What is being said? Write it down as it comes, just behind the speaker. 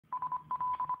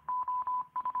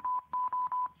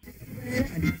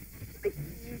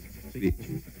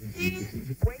Welcome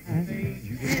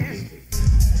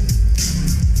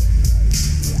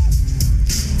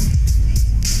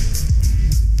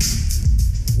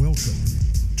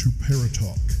to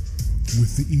Paratalk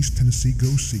with the East Tennessee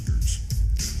Ghost Seekers.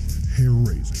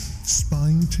 Hair-raising,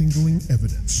 spine-tingling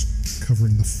evidence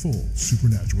covering the full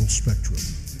supernatural spectrum.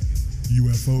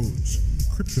 UFOs,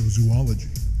 cryptozoology,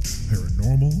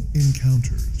 paranormal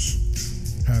encounters.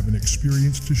 Have an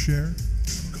experience to share?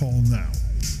 Call now,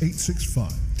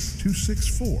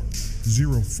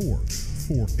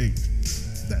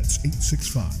 865-264-0448. That's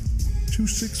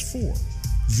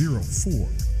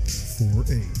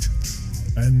 865-264-0448.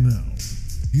 And now,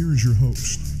 here's your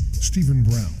host, Stephen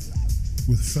Brown,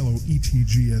 with fellow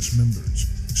ETGS members,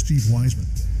 Steve Wiseman,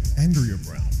 Andrea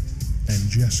Brown, and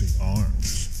Jesse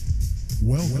Arms.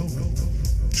 Welcome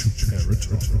to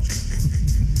Paratalk.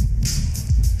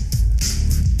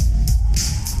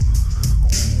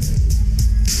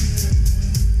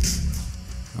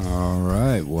 All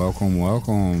right, welcome.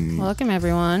 Welcome,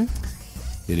 everyone.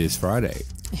 It is Friday.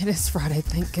 It is Friday,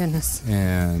 thank goodness.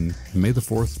 And may the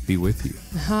 4th be with you.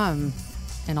 And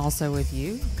also with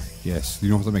you. Yes, you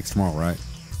know what that makes tomorrow, right?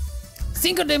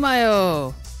 Cinco de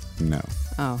Mayo. No.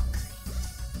 Oh.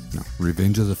 No,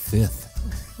 Revenge of the 5th.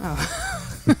 Oh.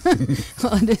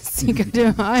 Well, it is Cinco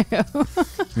de Mayo.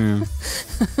 Yeah. No,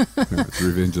 it's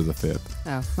Revenge of the 5th.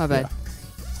 Oh, my bad. Yeah.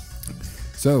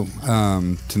 So,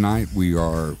 tonight we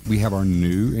have our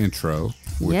new intro,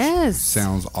 which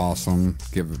sounds awesome.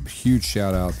 Give a huge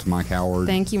shout out to Mike Howard.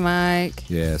 Thank you, Mike.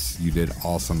 Yes, you did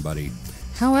awesome, buddy.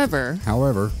 However,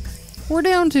 we're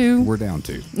down to.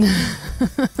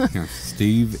 Yeah,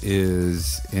 Steve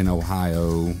is in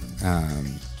Ohio,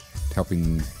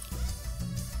 helping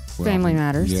Family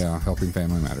Matters. Yeah, helping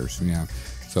Family Matters. Yeah.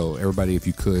 So everybody, if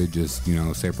you could just,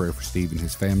 say a prayer for Steve and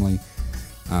his family.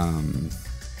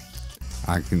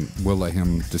 We'll let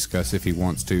him discuss if he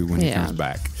wants to when he comes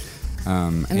back.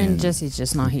 And then Jesse's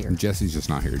just not here.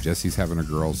 Jesse's having a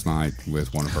girls' night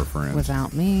with one of her friends.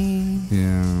 Without me.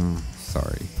 Yeah.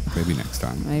 Sorry. Maybe next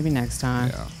time.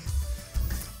 Yeah.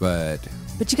 But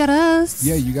you got us.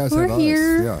 Yeah, you guys have us. We're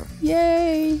here. Yeah.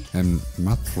 Yay. And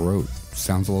my throat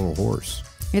sounds a little hoarse.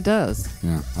 It does.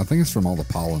 Yeah. I think it's from all the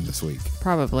pollen this week.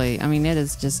 Probably. I mean, it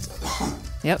is just.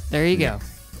 Yep. There you go.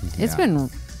 It's been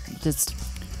just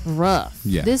rough.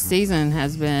 Yeah. This season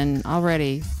has been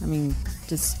already,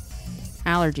 just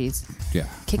allergies. Yeah.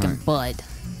 Kicking butt.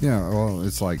 Yeah, well,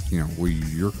 it's like,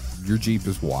 your Jeep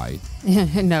is white.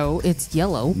 No, it's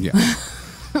yellow. Yeah.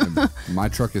 My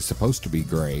truck is supposed to be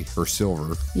gray or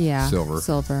silver. Yeah.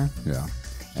 Silver. Yeah.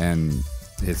 And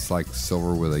it's like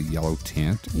silver with a yellow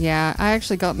tint. Yeah, I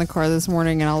actually got in the car this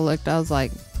morning and I looked, I was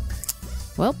like,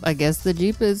 well, I guess the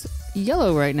Jeep is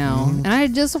yellow right now. Mm-hmm. And I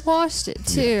had just washed it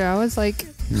too. Yeah. I was like,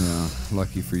 yeah,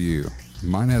 lucky for you.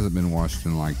 Mine hasn't been washed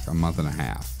in like a month and a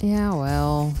half. Yeah,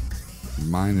 well.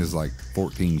 Mine is like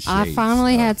 14 shades. I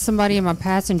finally had somebody in my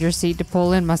passenger seat to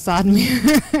pull in my side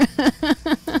mirror.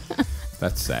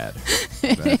 That's sad.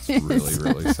 That's really,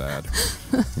 really sad.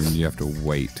 When you have to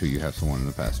wait till you have someone in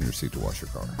the passenger seat to wash your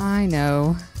car. I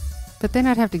know. But then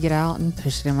I'd have to get out and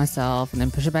push it in myself and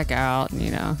then push it back out. And,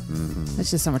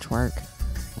 it's just so much work.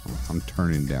 Well, I'm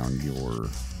turning down your...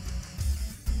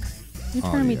 You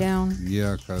turn me down.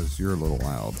 Yeah, because you're a little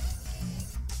loud.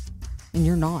 And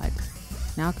you're not.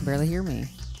 Now I can barely hear me.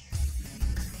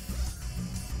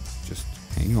 Just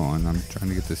hang on. I'm trying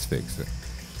to get this fixed.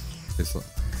 It's like,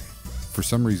 for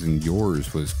some reason,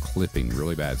 yours was clipping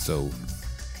really bad. So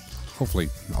hopefully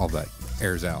all that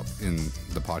airs out in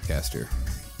the podcast here.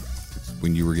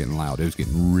 When you were getting loud, it was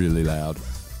getting really loud.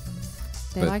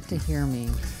 They like to hear me.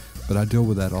 But I deal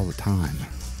with that all the time.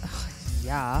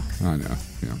 Yeah. I know.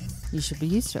 Yeah. You should be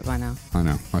used to it by now. I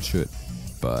know. I should.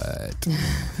 But...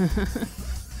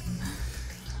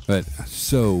 But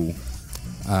so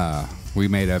we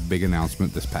made a big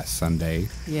announcement this past Sunday.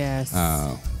 Yes.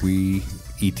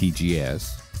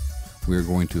 ETGS, we're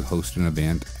going to host an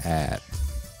event at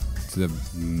the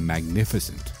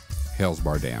magnificent Hell's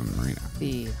Bar Dam Marina.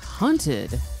 The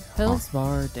haunted Hell's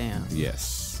Bar Dam.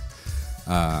 Yes.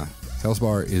 Hell's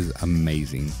Bar is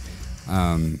amazing.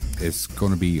 It's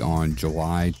going to be on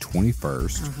July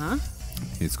 21st. Uh-huh.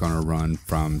 It's going to run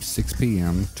from 6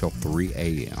 p.m. till 3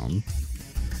 a.m.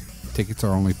 Tickets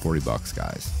are only $40,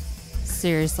 guys.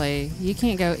 Seriously, you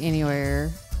can't go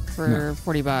anywhere for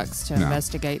 $40 to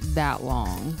investigate that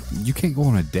long. You can't go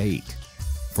on a date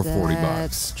for $40.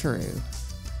 That's true.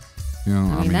 You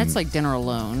know, I mean, that's like dinner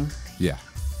alone. Yeah.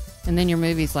 And then your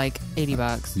movie's like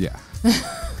 $80. Yeah.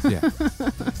 Yeah.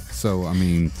 So, I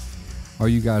mean, all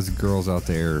you guys and girls out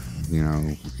there, you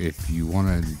know, if you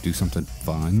want to do something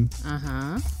fun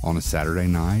on a Saturday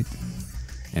night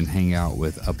and hang out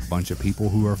with a bunch of people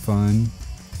who are fun,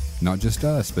 not just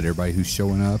us, but everybody who's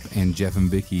showing up, and Jeff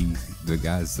and Vicky, the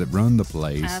guys that run the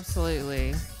place.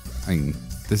 Absolutely. I mean,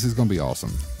 this is going to be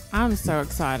awesome. I'm so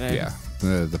excited. Yeah.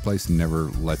 The place never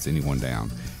lets anyone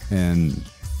down. And,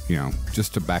 you know,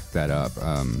 just to back that up,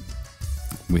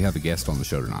 we have a guest on the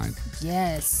show tonight.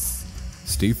 Yes.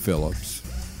 Steve Phillips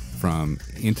from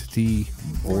Entity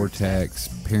Vortex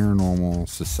Paranormal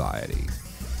Society.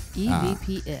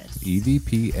 EVPS.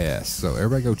 EVPS. So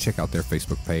everybody go check out their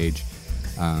Facebook page.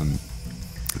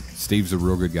 Steve's a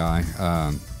real good guy.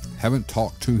 Haven't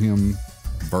talked to him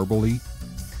verbally,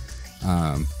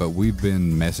 but we've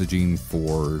been messaging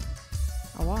for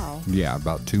a while. Yeah,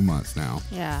 about 2 months now.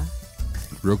 Yeah.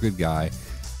 Real good guy.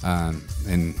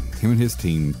 And him and his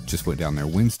team just went down there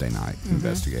Wednesday night,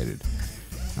 investigated.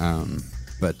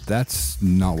 But that's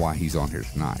not why he's on here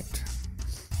tonight.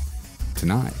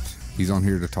 Tonight, he's on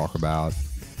here to talk about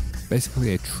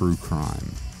basically a true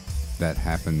crime that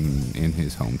happened in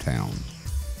his hometown.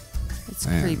 It's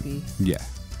creepy. Yeah.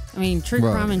 I mean, true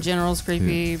crime in general is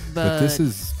creepy, but this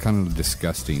is kind of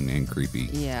disgusting and creepy.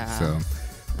 Yeah. So,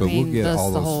 but we'll get that's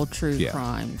all those, the whole true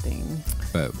crime thing.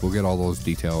 But we'll get all those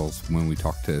details when we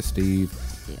talk to Steve,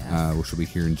 which will be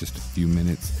here in just a few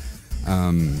minutes.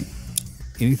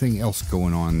 Anything else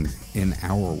going on in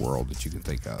our world that you can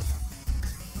think of?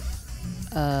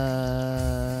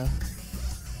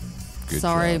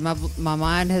 Sorry, my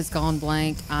mind has gone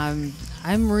blank. I'm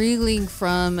reeling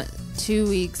from 2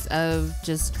 weeks of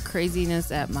just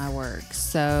craziness at my work.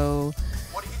 So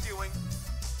what are you doing?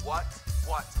 What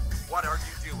are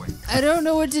you doing? I don't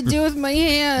know what to do with my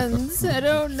hands. I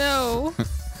don't know.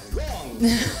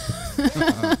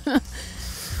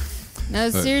 No,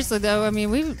 seriously though. I mean,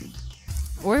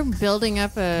 we're building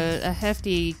up a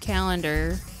hefty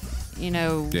calendar. You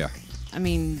know. Yeah. I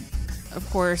mean, of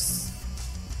course,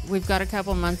 we've got a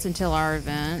couple months until our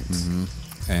event.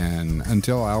 And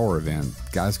until our event,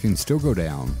 guys can still go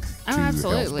down to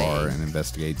Hell's Bar and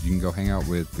investigate. You can go hang out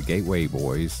with the Gateway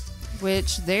Boys.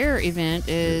 Which their event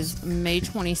is May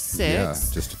 26th. Yeah,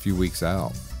 just a few weeks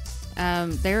out.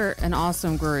 They're an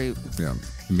awesome group. Yeah.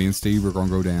 Me and Steve are going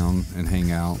to go down and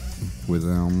hang out with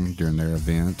them during their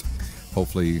event.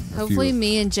 Hopefully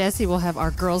me and Jesse will have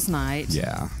our girls' night.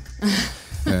 Yeah.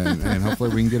 and hopefully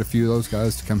we can get a few of those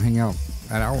guys to come hang out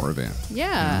at our event.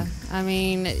 Yeah. I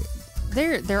mean,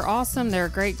 they're awesome. They're a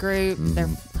great group. They're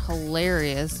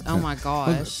hilarious. Oh my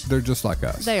gosh. They're just like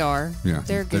us. They are. Yeah.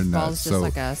 They're goofballs just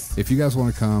like us. If you guys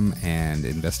want to come and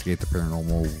investigate the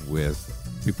paranormal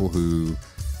with people who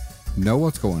know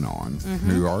what's going on,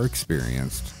 who are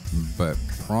experienced, but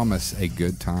promise a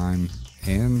good time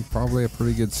and probably a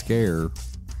pretty good scare,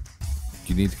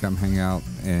 you need to come hang out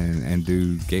and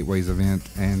do Gateway's event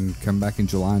and come back in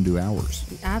July and do ours.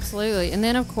 Absolutely. And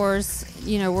then, of course,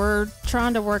 you know, we're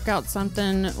trying to work out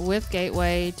something with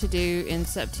Gateway to do in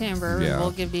September. Yeah.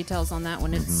 We'll give details on that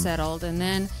when it's settled. And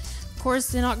then, of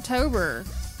course, in October,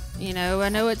 you know, I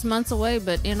know it's months away,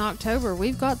 but in October,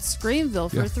 we've got Screamville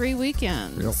for 3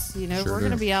 weekends. Yep. You know, we're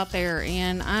going to be out there,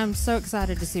 and I'm so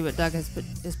excited to see what Doug is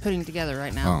putting together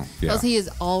right now. Oh, yeah. Because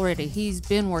he's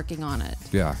been working on it.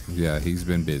 Yeah, he's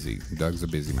been busy. Doug's a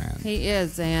busy man. He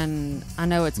is, and I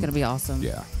know it's going to be awesome.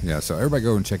 Yeah. So everybody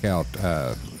go and check out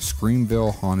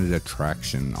Screamville Haunted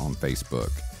Attraction on Facebook.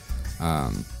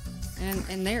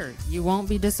 And there, you won't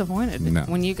be disappointed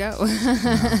when you go.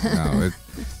 No.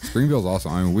 Screamville's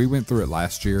awesome. I mean, we went through it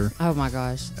last year. Oh my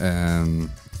gosh! And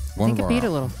one of our beat a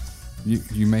little.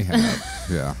 You may have,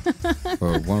 yeah.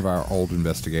 Well, one of our old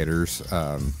investigators,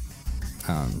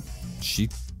 she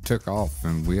took off,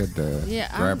 and we had to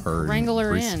grab her, wrangle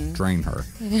her restrain her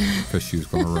because she was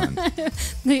going to run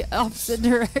the opposite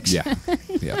direction.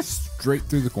 Yeah, straight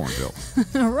through the cornfield.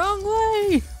 Wrong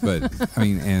way. But I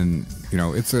mean, and you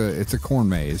know, it's a corn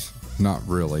maze. Not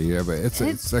really, but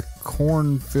it's a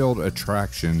cornfield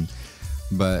attraction.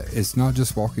 But it's not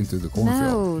just walking through the cornfield.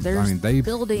 No, there's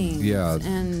buildings. Yeah,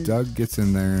 and Doug gets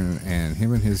in there, and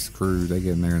him and his crew, they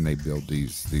get in there and they build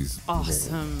these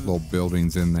awesome little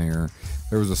buildings in there.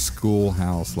 There was a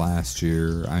schoolhouse last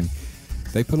year.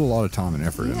 They put a lot of time and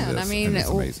effort into this. I mean, and it's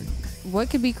amazing. What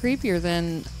could be creepier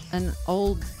than an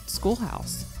old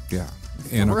schoolhouse? Yeah,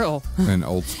 real. An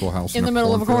old schoolhouse in the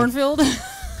middle of a cornfield.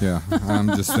 Yeah, I'm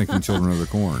just thinking Children of the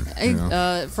Corn. You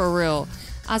know? For real.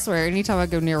 I swear, anytime I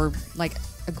go near like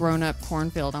a grown-up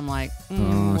cornfield, I'm like,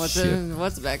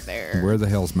 what's back there? Where the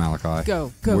hell's Malachi?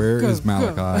 Go. Where is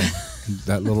Malachi?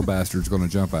 that little bastard's going to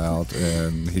jump out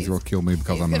and he's going to kill me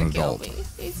because I'm an adult.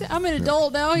 I'm an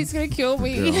adult now. He's going to kill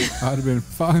me. Yeah, I'd have been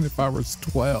fine if I was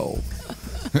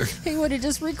 12. He would have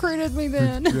just recruited me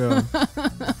then. Yeah.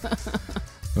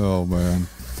 Oh, man.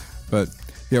 But,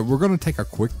 yeah, we're going to take a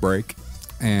quick break.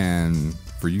 And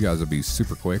for you guys, it'll be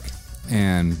super quick.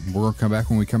 And we're going to come back.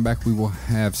 When we come back, we will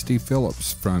have Steve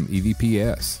Phillips from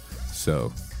EVPS.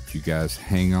 So, you guys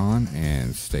hang on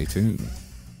and stay tuned.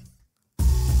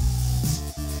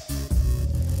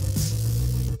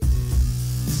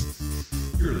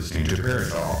 You're listening to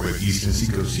Paratalk with East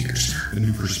Tennessee Ghost Seekers, a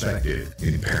new perspective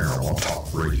in paranormal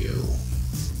talk radio.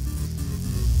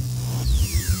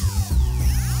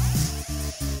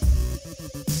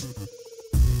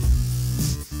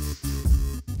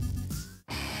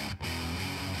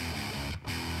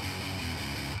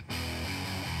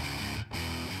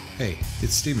 Hey,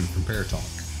 it's Steven from Paratalk.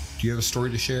 Do you have a story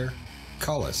to share?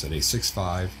 Call us at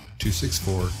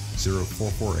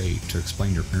 865-264-0448 to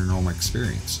explain your paranormal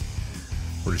experience,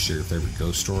 or to share your favorite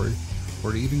ghost story,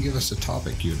 or to even give us a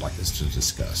topic you'd like us to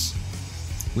discuss.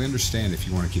 We understand if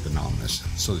you want to keep anonymous,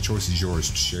 so the choice is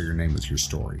yours to share your name with your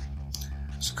story.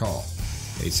 So call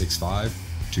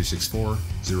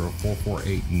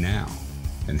 865-264-0448 now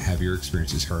and have your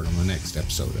experiences heard on the next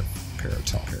episode of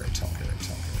Paratalk.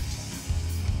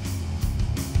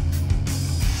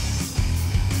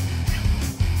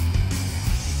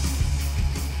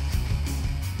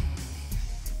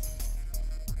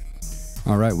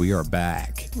 All right, we are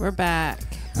back. We're back.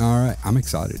 All right, I'm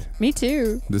excited. Me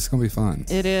too. This is going to be fun.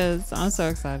 It is. I'm so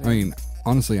excited. I mean,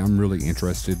 honestly, I'm really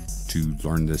interested to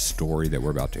learn this story that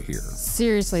we're about to hear.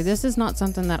 Seriously, this is not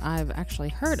something that I've actually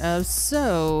heard of.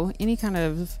 So any kind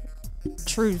of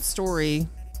true story,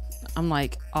 I'm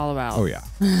like all about. Oh, yeah.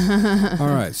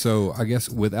 All right, so I guess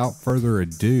without further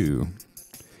ado,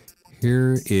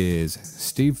 here is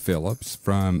Steve Phillips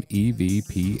from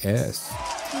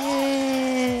EVPS. Yay.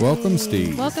 Welcome,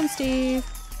 Steve. Welcome, Steve.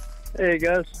 Hey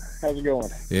guys, how's it going?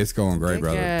 It's going great,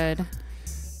 brother. Good.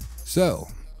 So,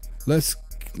 let's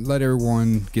let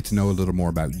everyone get to know a little more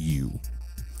about you.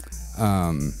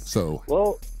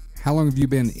 Well, how long have you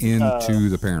been into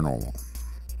the paranormal?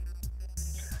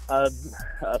 I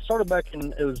started back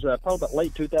in, it was probably about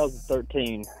late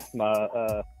 2013.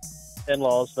 My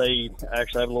in-laws, they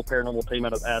actually have a little paranormal team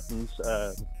out of Athens,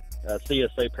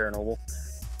 CSA Paranormal.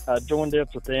 I joined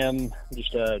up with them,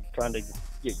 just trying to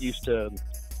get used to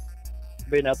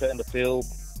being out there in the field,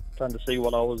 trying to see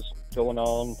what all was going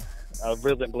on. I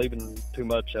really didn't believe in too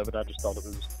much of it. I just thought it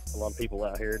was a lot of people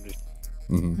out here just,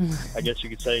 I guess you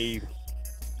could say,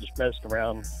 just messing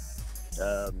around.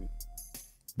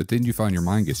 But then you find your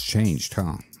mind gets changed,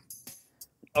 huh?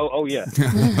 Oh yeah.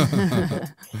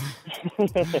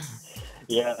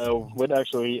 Yeah, we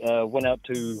actually went out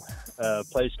to a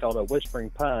place called Whispering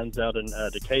Pines out in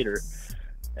Decatur,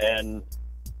 and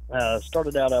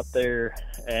started out there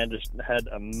and just had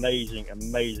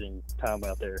amazing time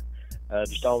out there.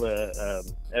 Just all the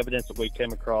evidence that we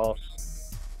came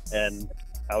across, and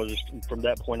I was just, from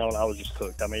that point on, I was just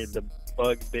hooked. I mean, the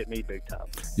bug bit me big time.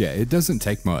 Yeah, it doesn't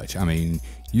take much. I mean,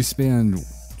 you spend,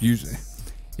 usually,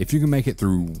 if you can make it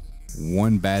through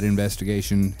one bad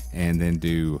investigation and then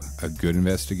do a good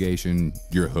investigation,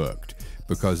 you're hooked,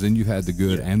 because then you had the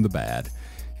good and the bad,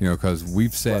 you know, because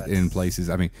we've sat in places,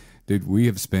 I mean, dude, we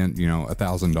have spent, you know,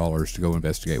 $1,000 to go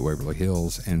investigate Waverly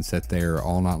Hills and sit there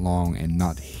all night long and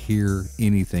not hear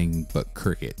anything but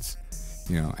crickets,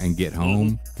 you know, and get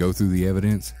home, go through the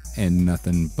evidence, and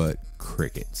nothing but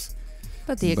crickets.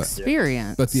 But the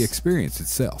experience. But the experience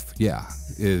itself, yeah,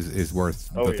 is worth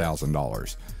the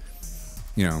 $1,000.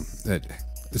 You know, that.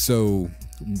 So,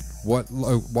 what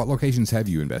locations have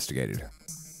you investigated?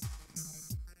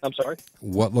 I'm sorry?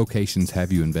 What locations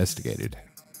have you investigated?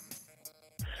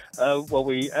 Well,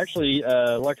 we actually,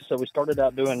 like I said, we started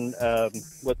out doing,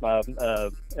 with my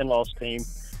in-laws team,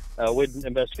 we'd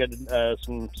investigated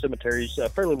some cemeteries,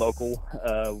 fairly local,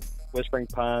 Whispering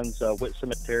Pines, Witt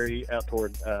Cemetery out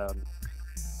toward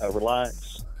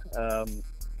Reliance.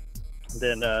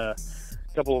 Then a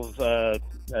couple of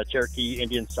Cherokee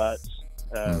Indian sites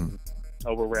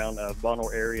over around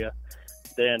Bonner area.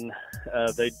 Then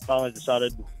they finally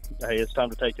decided, hey, it's time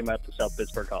to take him out to South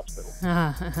Pittsburgh Hospital.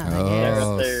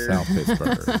 Oh, there. South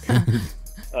Pittsburgh.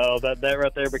 That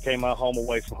right there became my home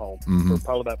away from home for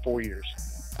probably about 4 years.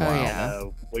 Oh, yeah.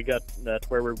 We got to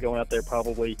where we were going out there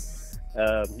probably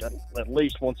at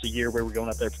least once a year. We were going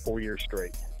out there for 4 years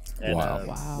straight. And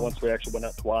once we actually went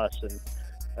out twice, and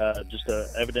just the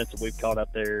evidence that we've caught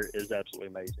out there is absolutely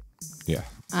amazing. Yeah,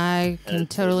 I can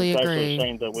totally it's agree. It's a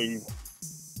shame that we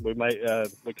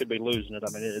could be losing it.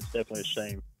 I mean, it's definitely a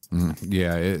shame.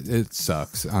 Yeah, it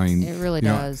sucks. I mean, It really you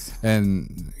know, does.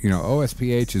 and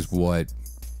OSPH is what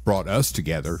brought us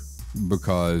together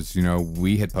because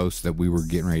we had posted that we were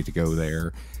getting ready to go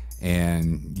there,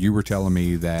 and you were telling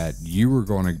me that you were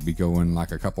going to be going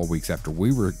like a couple of weeks after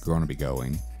we were going to be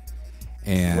going.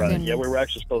 And Right. Yeah, we were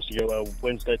actually supposed to go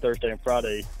Wednesday, Thursday, and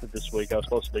Friday this week. I was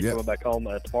supposed to be coming back home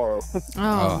tomorrow.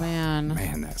 Oh, man.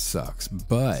 Man, that sucks.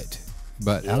 But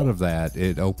out of that,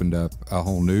 it opened up a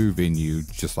whole new venue,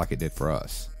 just like it did for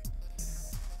us.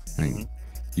 I mean,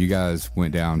 you guys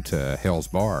went down to Hell's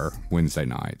Bar Wednesday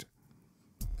night.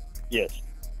 Yes.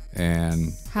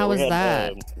 And How we was had,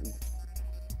 that?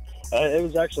 It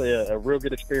was actually a real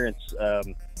good experience.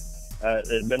 It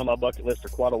had been on my bucket list for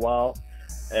quite a while,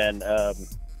 and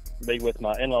being with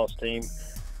my in-laws team,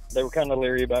 they were kind of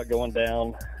leery about going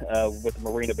down with the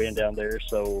marina being down there.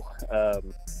 So I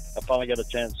finally got a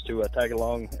chance to tag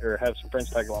along, or have some friends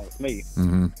tag along with me,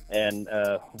 and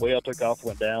we all took off,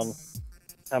 went down.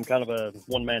 I'm kind of a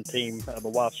one-man team. My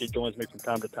wife, she joins me from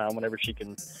time to time whenever she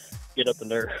can get up the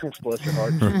nerves. Bless her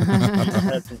heart. She's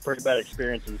had some pretty bad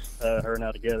experiences, her and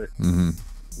I together.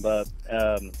 But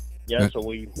yeah, so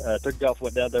we took off,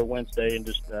 went down there Wednesday, and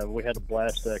just we had a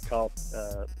blast. Caught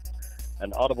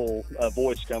an audible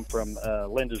voice come from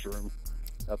Linda's room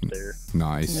up there.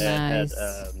 nice. Nice. And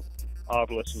had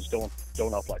Ovilus was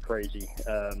going off like crazy.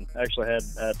 Actually had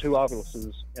two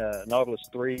Oviluses, an Ovilus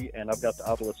 3, and I've got the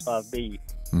Ovilus 5B.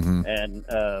 And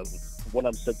one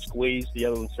of them said squeeze, the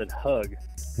other one said hug.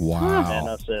 Wow. And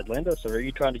I said, Linda, so are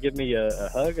you trying to give me a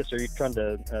hug, or are you trying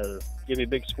to give me a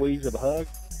big squeeze of a hug?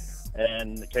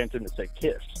 And it came through and it said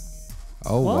kiss.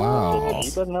 Oh, wow. You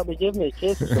better not be giving me a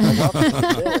kiss.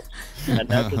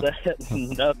 And after that,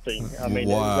 nothing. I mean,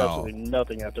 it was absolutely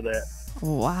nothing after that.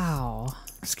 Wow.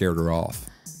 Scared her off.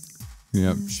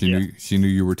 Yep. She knew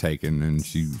you were taken, and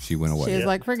she went away. She was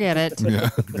like, forget it. Yeah,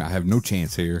 I have no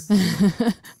chance here.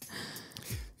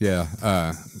 Yeah,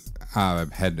 I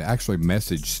had actually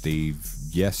messaged Steve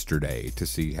yesterday to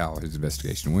see how his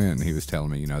investigation went. And he was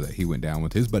telling me, that he went down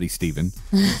with his buddy Steven.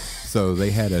 So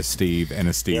they had a Steve and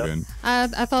a Steven.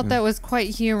 I thought that was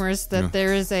quite humorous that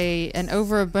there is an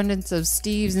overabundance of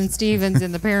Steves and Stevens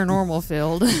in the paranormal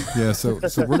field. Yeah, so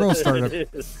we're gonna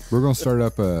start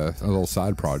up a little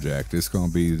side project. It's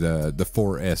gonna be the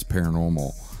 4S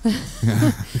paranormal.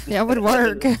 That would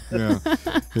work. Yeah.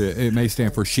 It may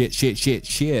stand for shit. Yeah.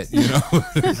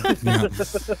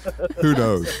 Who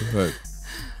knows? But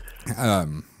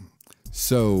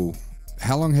so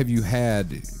how long have you had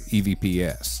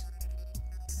EVPS?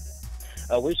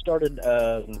 We started,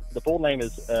 the full name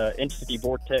is Entity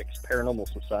Vortex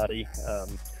Paranormal Society.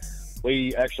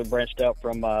 We actually branched out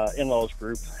from my in-laws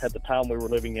group. At the time, we were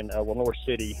living in Lenore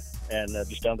City, and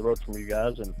just down the road from you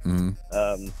guys. And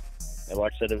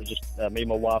like I said, it was just me and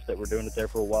my wife that were doing it there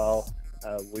for a while.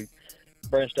 We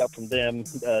branched out from them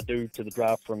due to the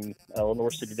drive from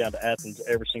Lenore City down to Athens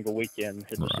every single weekend.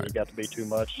 It just got to be too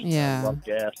much. Yeah. A lot of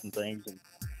gas and things.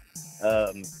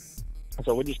 And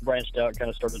so we just branched out and kind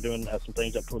of started doing some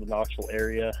things up toward the Knoxville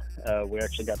area. We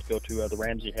actually got to go to the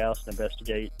Ramsey house and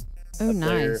investigate. Oh,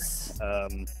 nice.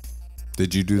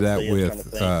 Did you do that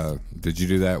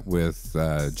with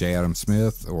J. Adam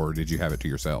Smith, or did you have it to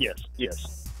yourself?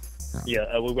 Yes.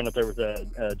 Yeah, we went up there with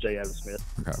J. Adam Smith.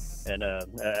 Okay. And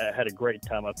I had a great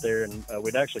time up there. And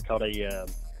we'd actually caught had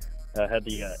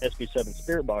the SB7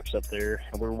 spirit box up there,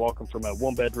 and we were walking from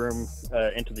one bedroom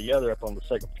into the other up on the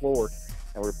second floor,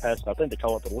 and we were passing, I think they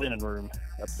call it the linen room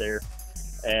up there,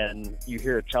 and you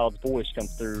hear a child's voice come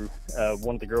through.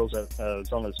 One of the girls that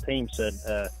was on his team said,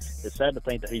 it's sad to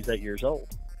think that he's 8 years old.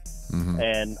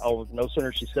 And no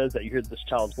sooner she says that, you hear this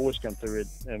child's voice come through it,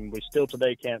 and we still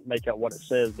today can't make out what it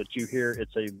says, but you hear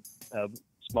it's a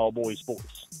small boy's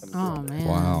voice. Oh, man.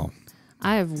 Wow.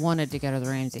 I have wanted to go to the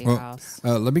Ramsey house.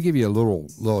 Let me give you a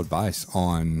little advice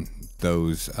on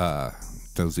those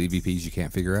EVPs you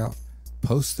can't figure out.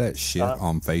 Post that shit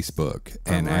on Facebook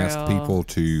and ask people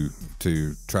to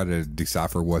try to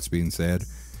decipher what's being said.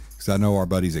 Because I know our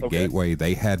buddies at Gateway,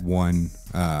 they had one.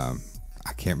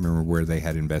 I can't remember where they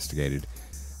had investigated.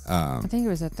 I think it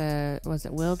was was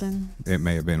it Wilden? It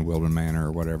may have been Wilden Manor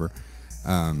or whatever.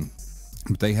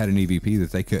 But they had an EVP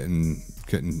that they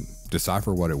couldn't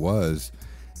decipher what it was,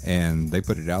 and they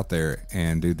put it out there,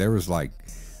 and dude, there was like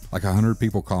 100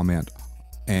 people comment,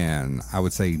 and I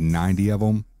would say 90 of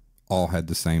them all had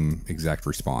the same exact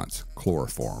response: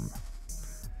 chloroform.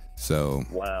 So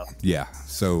wow. Yeah,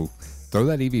 so throw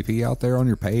that EVP out there on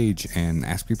your page and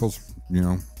ask people,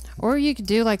 Or you could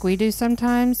do like we do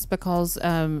sometimes, because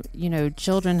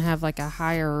children have like a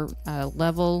higher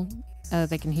level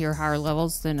they can hear higher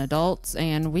levels than adults,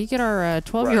 and we get our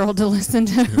 12-year-old to listen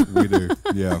to. We do,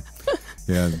 yeah.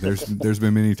 Yeah, there's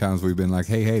been many times we've been like,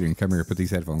 hey, Hayden, come here, put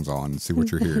these headphones on and see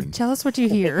what you're hearing. Tell us what you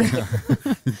hear.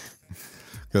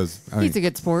 Because He's a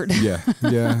good sport.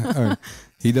 Yeah.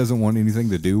 He doesn't want anything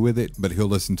to do with it, but he'll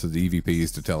listen to the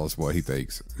EVPs to tell us what he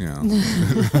thinks. You know,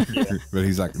 but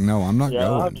he's like, no, I'm not going.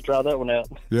 I'll have to try that one out.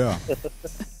 Yeah.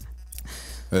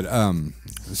 But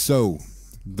so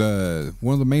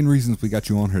one of the main reasons we got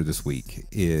you on here this week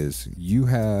is you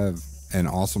have an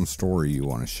awesome story you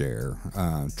want to share.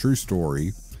 True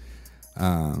story.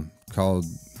 Called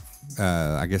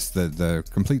I guess the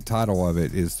complete title of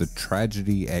it is The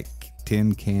Tragedy at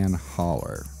Tin Can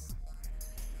Holler.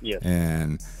 Yes.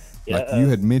 And like you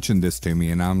had mentioned this to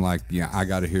me, and I'm like, yeah, I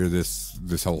got to hear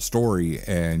this whole story.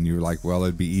 And you were like, well,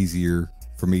 it'd be easier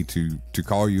for me to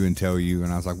call you and tell you.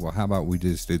 And I was like, well, how about we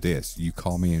just do this? You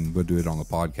call me and we'll do it on the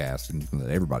podcast, and you can let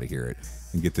everybody hear it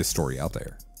and get this story out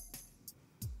there.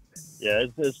 Yeah,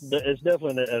 it's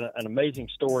definitely an amazing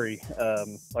story.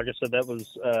 Like I said, that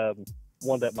was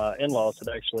one that my in-laws had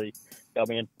actually got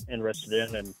me interested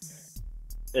in, and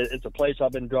it's a place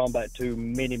I've been drawn back to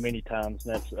many, many times.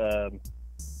 And that's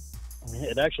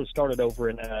it actually started over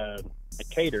in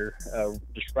Decatur,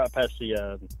 just right past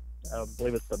the I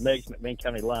believe it's the McMinn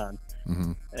County line,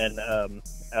 and out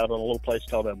on a little place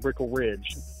called Brickell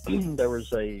Ridge. There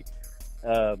was a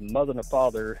mother and a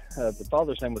father. The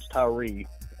father's name was Tyree,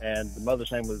 and the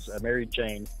mother's name was Mary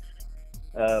Jane.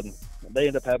 They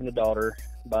ended up having a daughter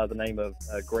by the name of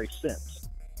Grace Sims.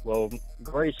 Well,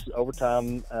 Grace, over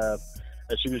time,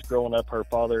 as she was growing up, her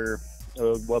father,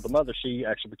 the mother, she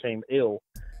actually became ill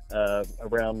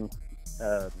around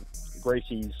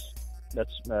Gracie's,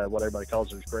 that's what everybody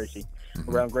calls her, is Gracie,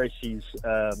 around Gracie's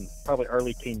probably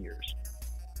early teen years.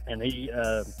 And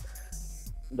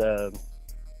the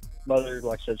mother,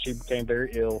 like I said, she became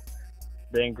very ill.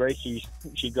 Then Gracie,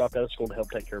 she dropped out of school to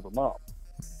help take care of her mom.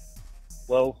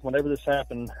 Well, whenever this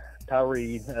happened,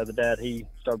 Tyree, the dad, he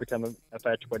started becoming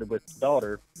infatuated with the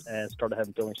daughter and started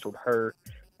having feelings toward her.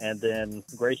 And then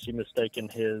Gracie mistaken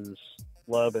his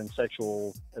love and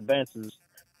sexual advances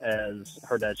as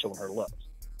her dad showing her love.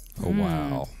 Oh,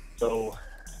 wow. So,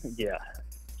 yeah.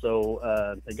 So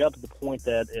it got to the point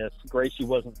that if Gracie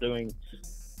wasn't doing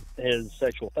his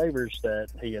sexual favors that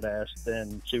he had asked,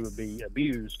 then she would be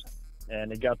abused.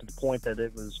 And it got to the point that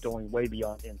it was going way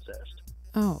beyond incest.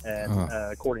 Oh. And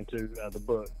according to the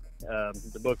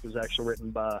book was actually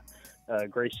written by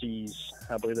Gracie's,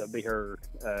 I believe that would be her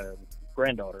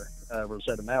granddaughter,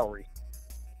 Rosetta Mallory.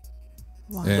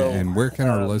 Wow. And where can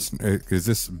our listen? Is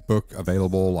this book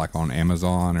available like on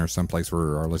Amazon or someplace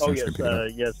where our listeners can pick it up?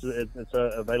 Yes, it's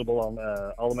available on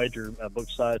all the major book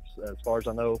sites, as far as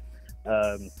I know.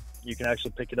 You can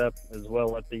actually pick it up as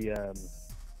well at the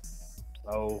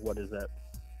what is that?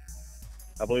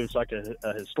 I believe it's like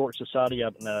a historic society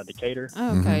out in Decatur.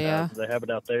 Oh, okay, yeah. They have it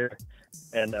out there,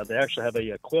 and they actually have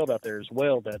a quilt out there as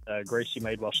well that Gracie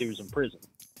made while she was in prison.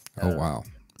 Oh, wow.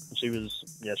 She was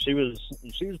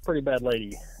a pretty bad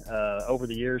lady. Over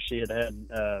the years, she had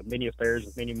many affairs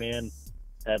with many men,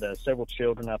 had several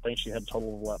children. I think she had a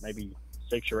total of like maybe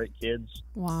 6 or 8 kids.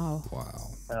 Wow.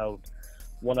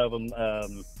 One of them,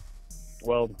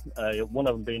 one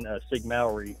of them being Sig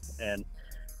Mallory, and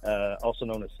also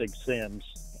known as Sig Sims.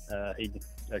 He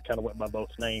kind of went by both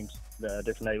names,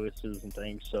 different aliases and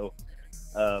things. So,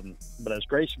 but as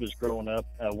Gracie was growing up,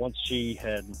 once she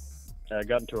had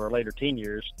got into her later teen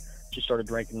years, she started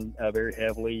drinking very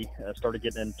heavily, started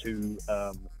getting into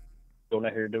going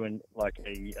out here doing like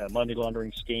a money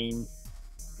laundering scheme.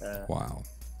 Wow.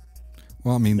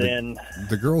 Well, I mean, then,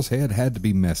 the girl's head had to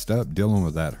be messed up dealing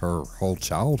with that her whole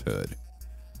childhood.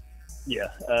 Yeah.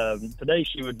 Today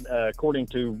she would, according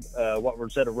to what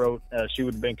Rosetta wrote, she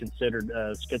would have been considered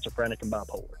schizophrenic and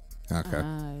bipolar. Okay.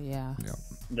 Yeah.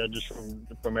 Just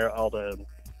from all the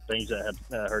things that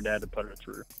her dad had put her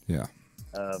through. Yeah.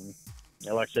 And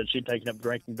like I said, she'd taken up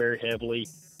drinking very heavily.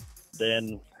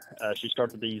 Then she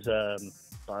started these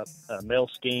mail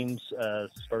schemes,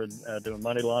 started doing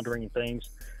money laundering and things,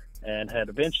 and had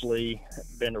eventually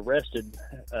been arrested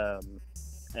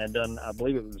and done, I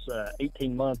believe it was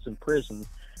 18 months in prison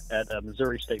at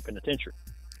Missouri State Penitentiary.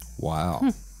 Wow.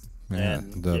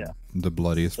 And, the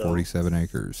bloodiest 47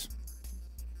 acres.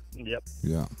 Yep.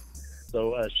 Yeah.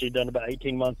 So she'd done about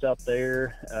 18 months out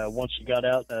there. Once she got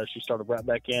out, she started right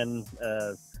back in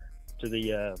to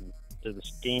the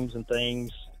schemes and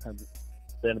things.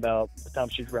 Then about the time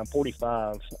she was around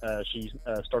 45, she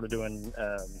started doing.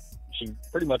 She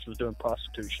pretty much was doing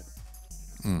prostitution.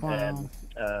 Wow.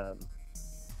 And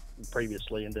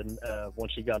previously, and then when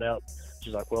she got out,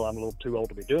 she's like, well, I'm a little too old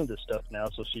to be doing this stuff now,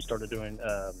 so she started doing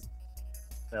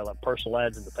like personal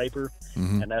ads in the paper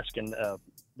and asking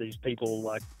these people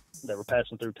like that were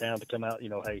passing through town to come out,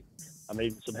 hey, I'm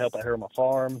needing some help out here on my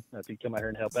farm. If you come out here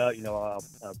and help out,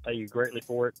 I'll pay you greatly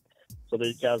for it. So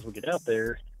these guys would get out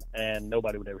there and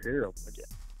nobody would ever hear of them again.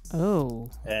 Oh.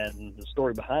 And the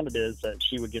story behind it is that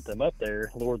she would get them up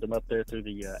there, lure them up there through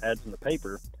the ads in the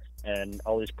paper and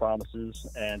all these promises,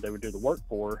 and they would do the work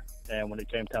for her. And when it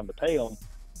came time to pay them,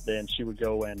 then she would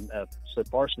go and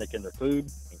slip arsenic in their food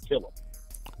and kill them.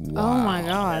 Wow. Oh my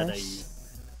And gosh.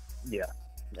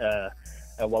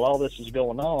 and while all this was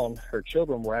going on, her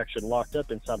children were actually locked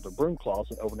up inside of a broom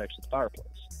closet over next to the fireplace.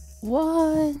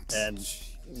 What? And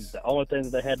the only thing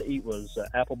that they had to eat was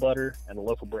apple butter and a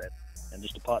loaf of bread and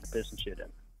just a pot to piss and shit in.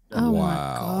 Oh Wow.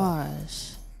 my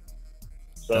gosh.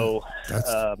 So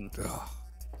That's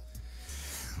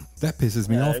that pisses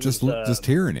me off it just was, just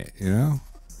hearing it. yeah.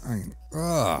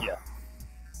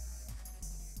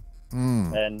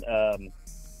 Mm. And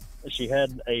she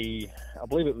had I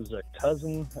believe it was a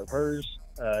cousin of hers.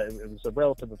 It was a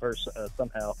relative of hers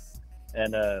somehow,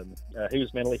 and he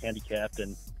was mentally handicapped,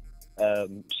 and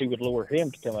she would lure him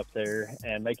to come up there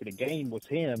and make it a game with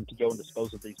him to go and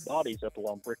dispose of these bodies up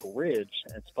along Brickle Ridge.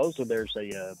 And supposedly there's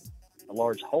a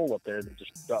large hole up there that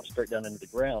just drops straight down into the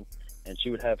ground, and she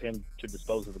would have him to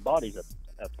dispose of the bodies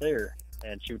up there,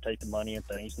 and she would take the money and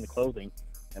things and the clothing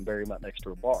and bury them up next to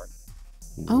her barn.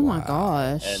 Oh my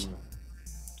gosh.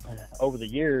 And over the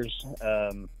years,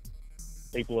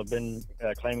 people have been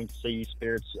claiming to see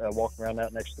spirits walking around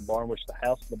out next to the barn, which the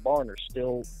house and the barn are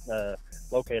still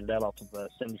located out off of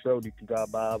Sims Road. You can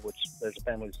drive by, which there's a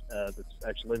family that's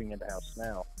actually living in the house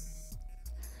now.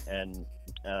 And,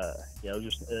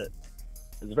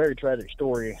 it's a very tragic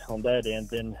story on that end.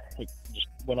 Then it just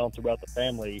went on throughout the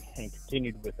family and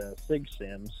continued with Sig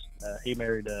Sims. He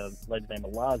married a lady named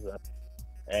Eliza,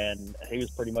 and he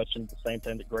was pretty much in the same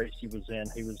thing that Gracie was in.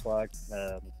 He was like,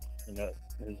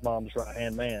 his mom's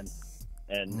right-hand man,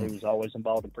 and he was always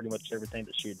involved in pretty much everything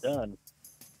that she had done.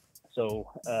 So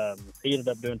he ended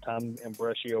up doing time in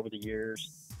Brushy over the years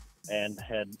and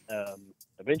had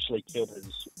eventually killed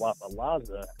his wife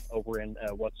Eliza over in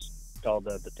what's called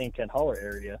the Tin Can Holler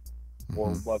area,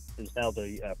 or what is now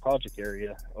the project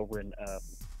area over in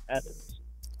Athens.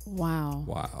 Wow.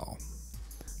 Wow.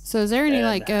 So is there any And,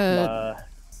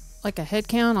 like a head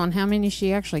count on how many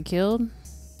she actually killed?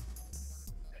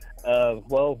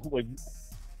 Well, we've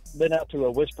been out to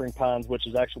Whispering Pines, which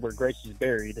is actually where Gracie's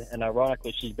buried, and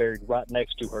ironically, she's buried right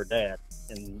next to her dad,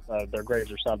 and their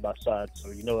graves are side by side, so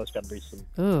there's got to be some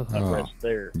Ooh. unrest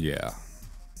there. Yeah.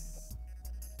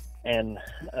 And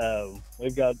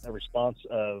we've got a response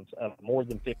of more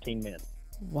than 15 men.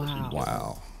 Wow.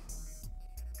 Wow.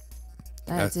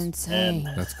 That's insane.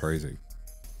 That's crazy.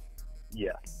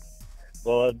 Yeah.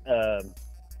 Well,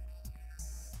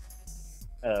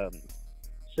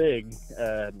 Sig,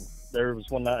 there was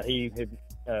one night he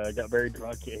got very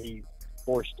drunk. He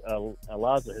forced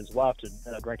Eliza, his wife, to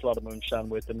drink a lot of moonshine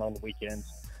with him on the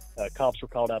weekends. Cops were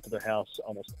called out to their house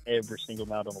almost every single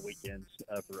night on the weekends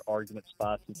for argument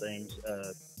spots and things,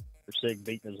 for Sig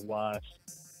beating his wife.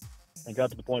 And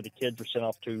got to the point the kids were sent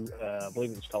off to, I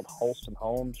believe it was called Holston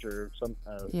Homes or something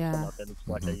like that. It's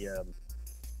like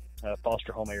a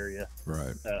foster home area,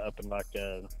 Right. up in like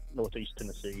northeast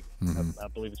Tennessee. I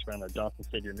believe it's around Johnson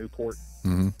City or Newport.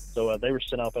 Mm-hmm. So they were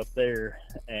sent off up there,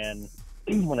 and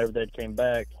whenever they came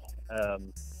back,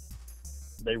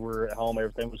 they were at home.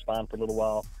 Everything was fine for a little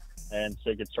while, and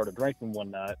Sig had started drinking one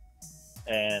night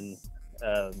and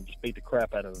just beat the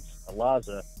crap out of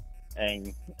Eliza,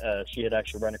 and she had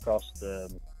actually run across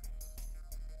the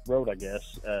road, I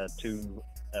guess, to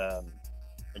a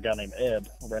guy named Ed.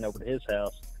 Ran over to his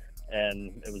house,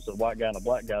 and it was a white guy and a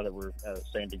black guy that were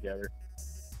staying together,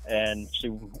 and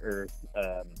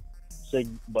Sig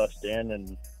busts in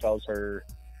and calls her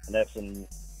an effing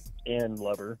N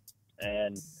lover,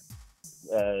 and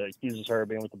accuses her of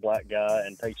being with the black guy,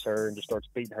 and takes her and just starts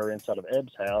beating her inside of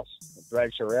Eb's house,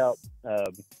 drags her out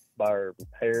by her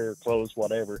hair, clothes,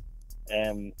 whatever,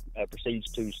 and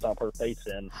proceeds to stomp her face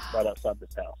in right outside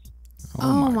this house.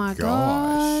 Oh my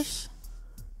gosh.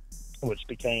 Which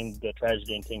became the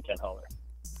tragedy in Tin Can Holler.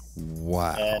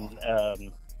 Wow.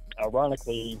 And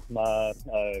ironically, my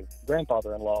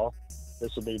grandfather-in-law,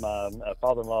 this would be my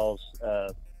father-in-law's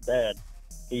dad,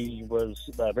 he was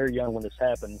very young when this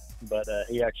happened, but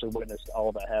he actually witnessed all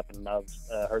of that happen. And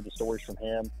I've heard the stories from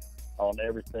him on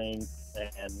everything,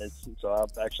 and so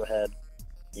I've actually had,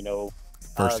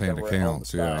 First-hand eyes that were on the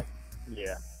accounts, yeah. side.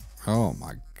 Yeah. Oh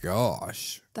my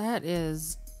gosh. That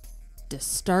is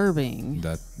disturbing.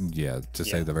 That, yeah, to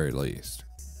say the very least.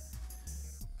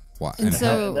 Wow. And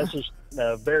so- And that's just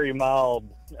a very mild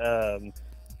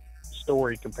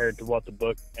story compared to what the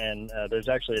book, and there's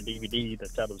actually a DVD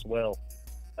that's out as well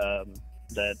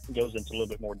that goes into a little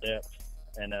bit more depth.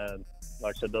 And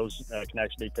like I said, those can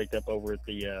actually be picked up over at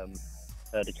the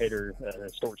Decatur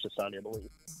Historic Society, I believe.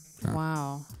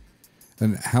 Wow.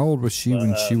 And how old was she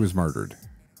when she was murdered?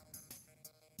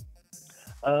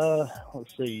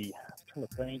 Let's see. I'm trying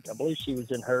to think. I believe she was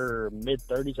in her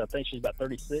mid-30s. I think she's about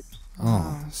 36.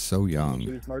 Oh, so She young.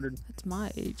 was murdered. That's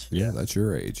my age. Yeah, that's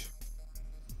your age.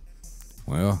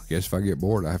 Well, guess if I get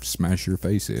bored, I have to smash your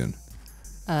face in.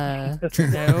 No.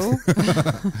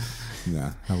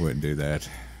 Nah, I wouldn't do that.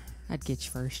 I'd get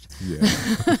you first.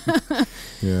 Yeah.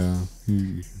 Yeah.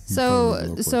 You probably a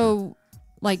little So,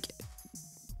 like,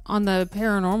 on the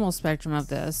paranormal spectrum of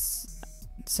this,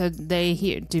 so they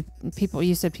hear,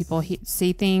 you said people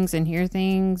see things and hear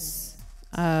things,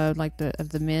 like of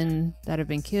the men that have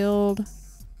been killed?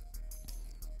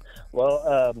 Well,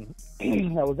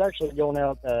 I was actually going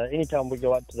out. Anytime we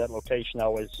go out to that location, I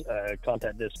always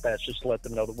contact dispatch just to let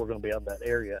them know that we're going to be out in that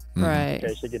area Right. in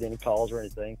case they get any calls or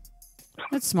anything.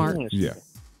 That's smart. Yeah.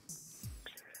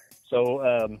 So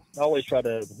I always try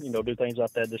to, do things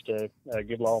like that just to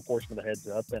give law enforcement a heads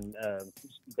up. And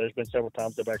there's been several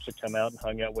times they've actually come out and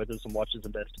hung out with us and watched us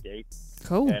investigate.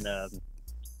 Cool. And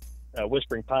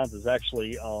Whispering Pines is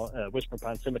actually Whispering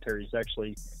Pine Cemetery is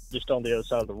actually just on the other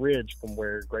side of the ridge from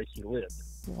where Gracie lived,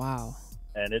 Wow.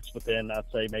 and it's within, I'd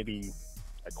say, maybe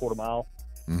a quarter mile,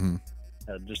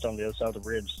 just on the other side of the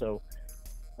ridge. So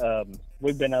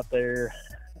we've been out there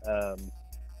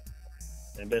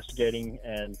investigating,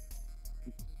 and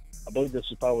I believe this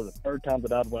was probably the third time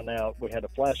that I'd went out. We had a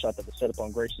flashlight that was set up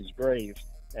on Gracie's grave,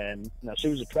 and now she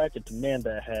was attracted to men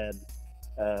that had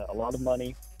a lot of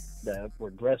money, that were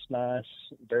dressed nice,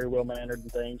 very well mannered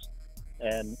and things,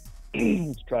 and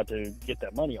tried to get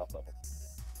that money off of them.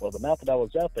 Well, the night that I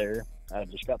was out there, I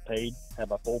just got paid, had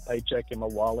my full paycheck in my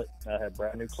wallet, I had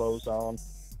brand new clothes on,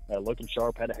 looking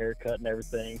sharp, had a haircut and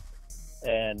everything,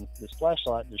 and this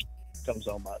flashlight just comes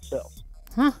on by itself.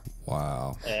 Huh.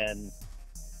 Wow. And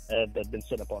that'd been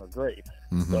set up on her grave.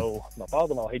 So my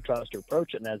father-in-law, he tries to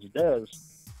approach it, and as he does,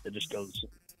 it just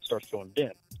starts going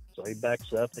dim. So he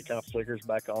backs up, it kind of flickers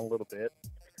back on a little bit.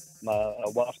 My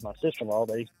wife and my sister-in-law,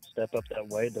 they step up that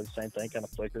way, does the same thing, kind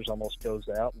of flickers, almost goes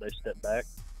out, they step back.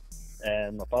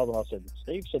 And my father-in-law said,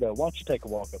 Steve said, why don't you take a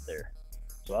walk up there?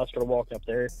 So I started walking up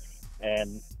there,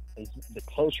 and the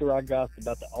closer I got,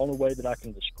 about the only way that I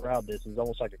can describe this is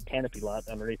almost like a canopy light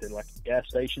underneath it, like a gas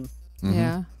station.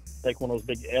 Yeah. Take one of those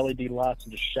big LED lights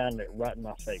and just shine it right in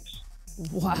my face.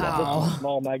 Like Wow. this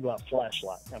small Maglite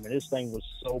flashlight. I mean, this thing was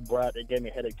so bright, it gave me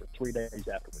a headache for 3 days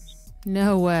afterwards.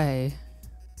 No way.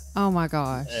 Oh my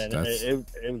gosh. And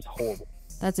it was horrible.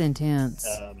 That's intense.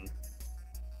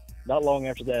 Not long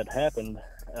after that happened,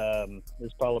 it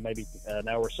was probably maybe an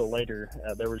hour or so later,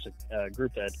 there was a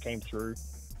group that came through,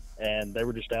 and they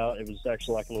were just out. It was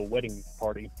actually like a little wedding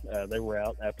party. They were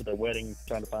out after their wedding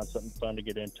trying to find something fun to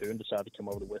get into and decided to come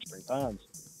over to Whispering Pines.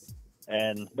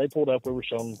 And they pulled up. We were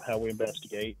showing how we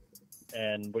investigate,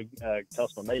 and we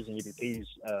caught some amazing EVPs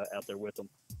out there with them.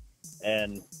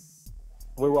 And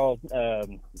we were all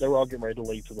they were all getting ready to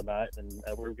leave for the night, and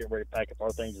we were getting ready to pack up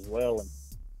our things as well. And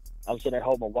I was sitting there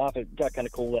holding my wife. It got kind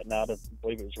of cool that night. I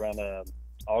believe it was around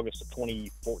August of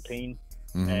 2014,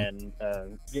 and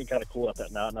getting kind of cool out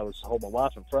that night. And I was holding my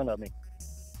wife in front of me,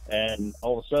 and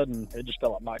all of a sudden, it just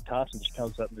felt like Mike Tyson just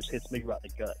comes up and just hits me right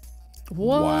in the gut.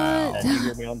 What? Wow. And he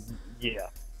heard me on, yeah.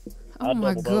 Oh I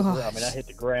my doubled over. gosh. I mean, I hit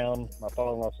the ground. My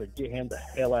father-in-law said, "Get him the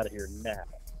hell out of here now."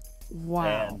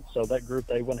 Wow. And so that group,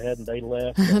 they went ahead and they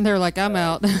left. And they're like, I'm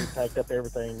out. We packed up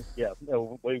everything. Yeah,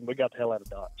 no, we got the hell out of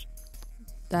Dodge.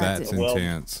 That's it. Well,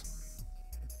 intense.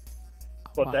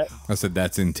 But Wow. that, I said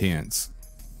that's intense.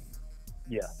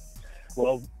 yeah.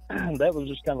 Well, that was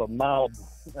just kind of a mild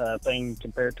thing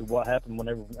compared to what happened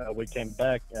whenever we came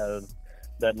back.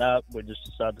 That night, we just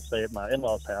decided to stay at my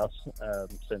in-laws' house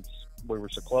since we were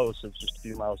so close. It was just a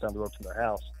few miles down the road from their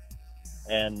house.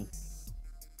 And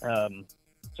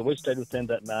so we stayed with them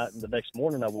that night. And the next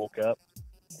morning, I woke up,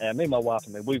 and me and my wife,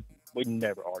 I mean, we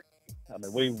never argued. I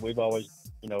mean, we've always,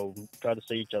 tried to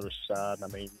see each other's side. I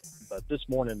mean, but this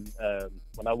morning,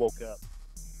 when I woke up,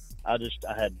 I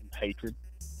had hatred.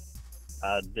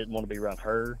 I didn't want to be around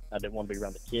her. I didn't want to be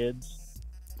around the kids.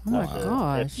 Oh my I said,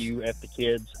 gosh. F you, F the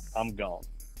kids, I'm gone.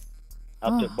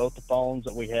 I took both the phones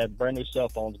that we had, brand new cell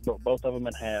phones, broke both of them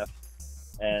in half,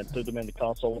 and threw them in the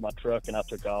console of my truck, and I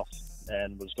took off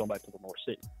and was going back to the North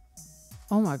City.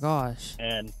 Oh my gosh.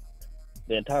 And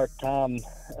the entire time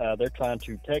they're trying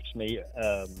to text me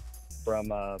from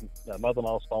my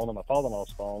mother-in-law's phone and my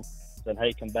father-in-law's phone, saying,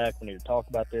 "Hey, come back. We need to talk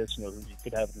about this. You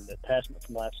could have an attachment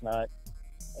from last night."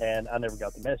 And I never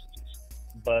got the messages,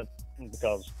 but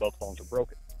because both phones are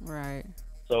broken. Right.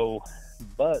 So,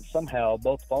 but somehow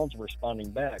both phones were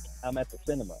responding back. "I'm at the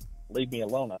cinema. Leave me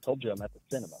alone. I told you I'm at the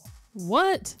cinema."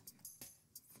 What?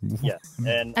 Yeah.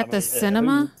 And At the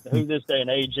cinema? Who this day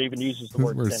and age even uses the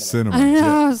word Where's cinema? I know.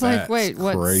 Yeah, I was like, that's wait,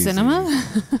 what? crazy. Cinema?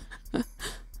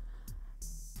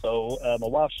 So my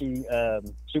wife, she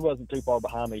wasn't too far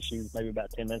behind me. She was maybe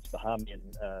about 10 minutes behind me. And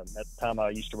at the time,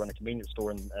 I used to run a convenience store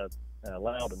in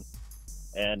Loudon.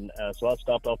 And so I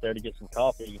stopped off there to get some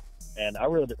coffee. And I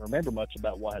really didn't remember much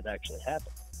about what had actually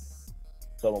happened.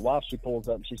 So my wife, she pulls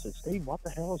up and she says, "Steve, what the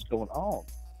hell is going on?"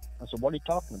 I said, "What are you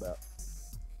talking about?"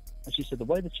 And she said, "The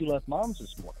way that you left Mom's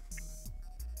this morning."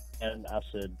 And I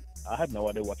said, "I have no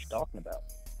idea what you're talking about."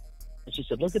 And she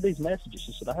said, "Look at these messages."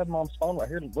 She said, "I have Mom's phone right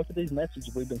here. Look at these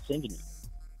messages we've been sending you."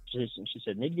 She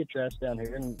said, "Need to get your ass down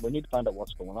here, and we need to find out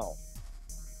what's going on."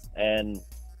 And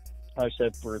like I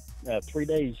said, for 3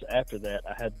 days after that,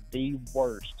 I had the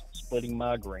worst splitting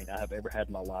migraine I have ever had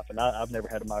in my life. And I've never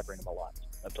had a migraine in my life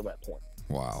up to that point.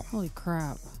 Wow. Holy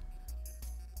crap.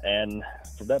 And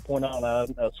from that point on,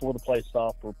 I swore the place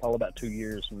off for probably about 2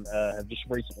 years, and have just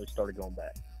recently started going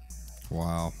back.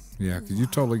 Wow. Yeah, because you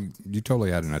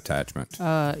totally had an attachment.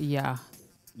 Yeah. Yeah.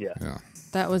 Yeah.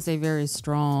 That was a very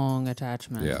strong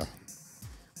attachment. Yeah.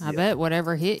 I bet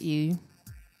whatever hit you,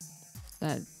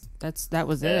 that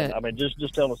was And, it. I mean,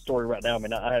 just telling the story right now, I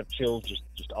mean, I have chills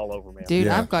just all over me. Dude,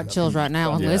 Yeah. I've got chills right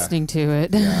now Yeah. listening to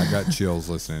it. Yeah, I got chills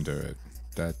listening to it.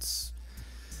 That's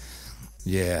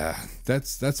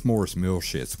Morris Mill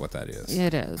shit's what that is.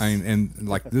 It is. I mean, and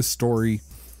like this story,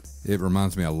 it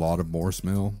reminds me a lot of Morris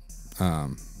Mill.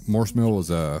 Morris Mill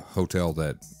is a hotel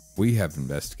that we have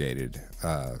investigated.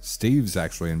 Steve's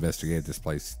actually investigated this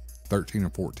place 13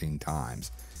 or 14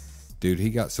 times. Dude,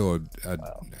 he got so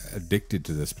addicted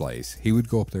to this place. He would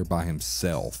go up there by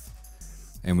himself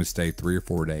and would stay 3 or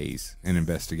 4 days and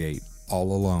investigate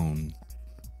all alone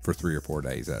for 3 or 4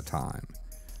 days at a time.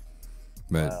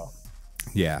 But Wow.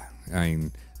 yeah, I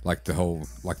mean, like the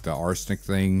arsenic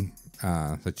thing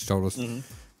that you told us,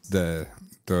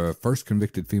 the first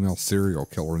convicted female serial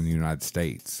killer in the United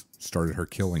States started her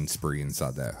killing spree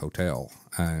inside that hotel,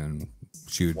 and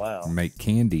she would make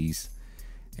candies,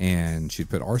 and she'd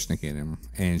put arsenic in them,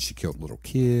 and she killed little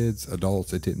kids,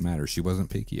 adults. It didn't matter. She wasn't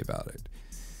picky about it,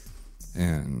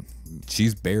 and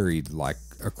she's buried like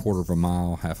a quarter of a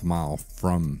mile, half a mile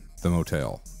from the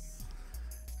motel.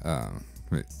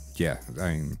 But yeah,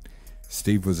 I mean,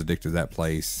 Steve was addicted to that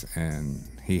place, and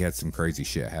he had some crazy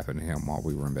shit happen to him while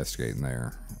we were investigating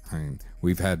there. I mean,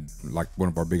 we've had like one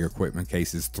of our big equipment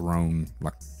cases thrown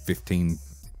like 15,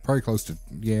 probably close to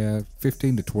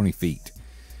 15 to 20 feet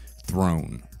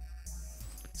thrown.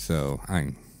 So I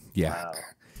mean, yeah,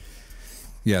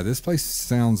 yeah, this place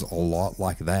sounds a lot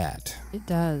like that. It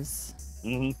does.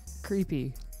 Mm-hmm.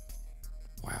 Creepy.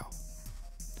 Wow.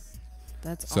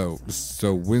 That's So awesome.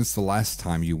 so when's the last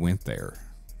time you went there?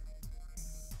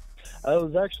 It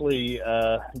was actually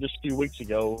just a few weeks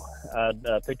ago.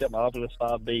 I picked up my Oculus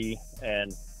 5B,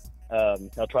 and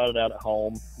I tried it out at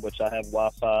home, which I have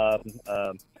Wi-Fi.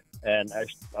 And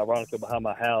actually, ironically, behind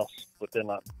my house, within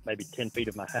like maybe 10 feet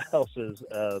of my house, is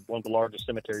one of the largest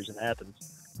cemeteries in Athens.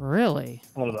 Really?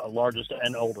 One of the largest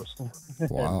and oldest.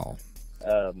 Wow.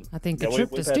 I think the Yeah,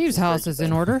 trip we've to had Steve's some house crazy is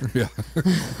in things. order. Yeah.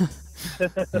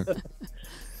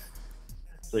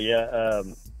 So yeah,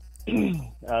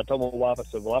 I told my wife, I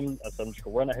said, I'm just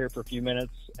gonna run out here for a few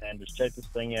minutes and just check this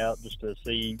thing out, just to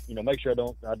see, make sure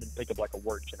I didn't pick up like a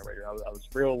work generator. I was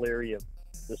real leery of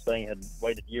this thing. Had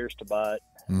waited years to buy it,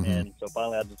 and so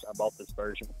finally I bought this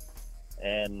version,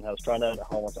 and I was trying it out at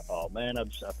home. I was like, oh man, I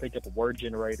picked up a word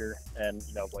generator, and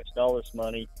I've wasted all this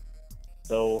money.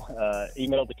 So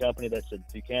emailed the company. They said,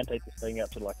 you can take this thing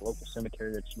out to like a local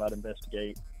cemetery that you might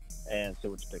investigate and see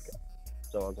what you pick up.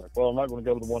 So I was like, well, I'm not going to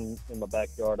go to the one in my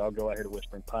backyard. I'll go out here to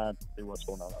Whispering Pines and see what's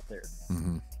going on out there.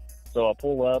 Mm-hmm. So I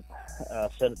pull up,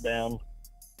 set it down,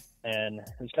 and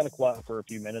it was kind of quiet for a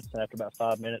few minutes. And after about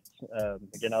 5 minutes,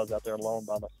 again, I was out there alone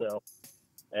by myself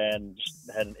and just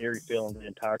had an eerie feeling the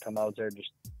entire time I was there.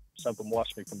 Just something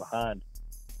watched me from behind.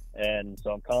 And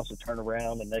so I'm constantly turning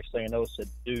around, and next thing I know, it said,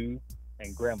 "Do"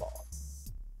 and "Grandma."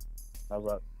 I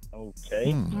was like,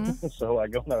 okay. Mm-hmm. So I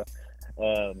go to,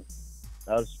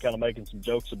 I was kind of making some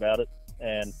jokes about it,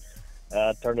 and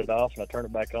I turned it off, and I turned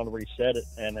it back on to reset it,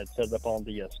 and it set it up on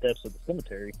the steps of the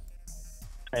cemetery.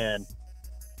 And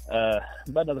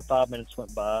about another 5 minutes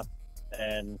went by,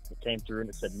 and it came through, and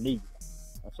it said "knee."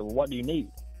 I said, well, what do you need?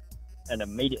 And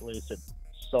immediately it said,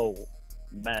 Soul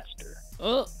Master.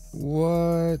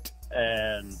 What?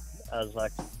 And I was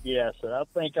like, yeah, so I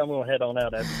think I'm going to head on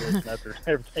out after this and after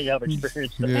everything I've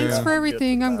experienced. Yeah. Thanks for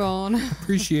everything. I'm gone.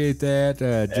 Appreciate that.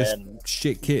 Just And-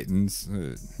 shit kittens.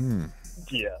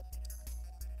 Yeah.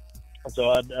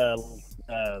 So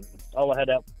all I had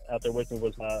out there with me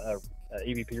was my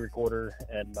EVP recorder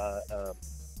and my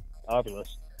Ovilus.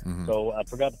 Mhm. So I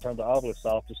forgot to turn the Ovilus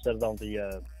off, just set it on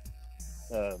the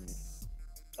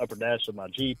upper dash of my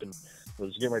Jeep, and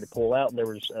was getting ready to pull out, and there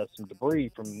was some debris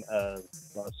from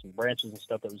some branches and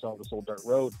stuff that was on this little dirt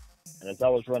road. And as I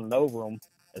was running over them,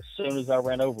 as soon as I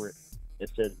ran over it, it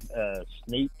said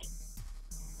sneak,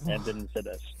 and then it said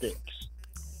sticks.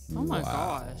 Oh my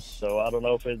Wow. gosh. So I don't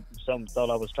know if some thought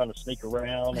I was trying to sneak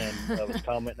around and I was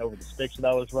commenting over the sticks that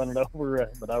I was running over,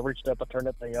 but I reached up, I turned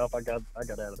that thing off, I got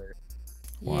out of there.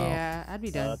 Wow. Yeah, I'd be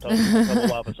I done. told my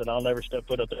wife, I said, I'll never step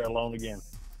foot up there alone again.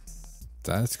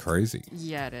 That's crazy.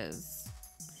 Yeah, it is.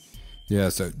 Yeah.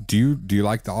 So do you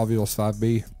like the Ovilus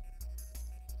 5B?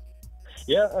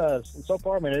 Yeah, so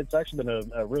far, I mean, it's actually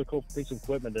been a really cool piece of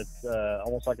equipment. It's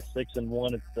almost like a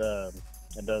 6-in-1.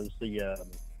 It does the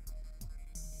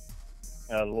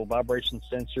little vibration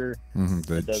sensor.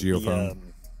 The It does geophone.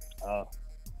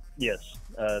 Yes,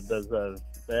 does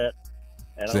that.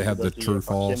 And Does it also have the does true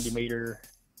false? proximity meter.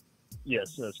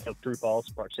 Yes, it's got true false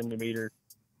proximity meter,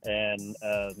 and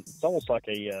it's almost like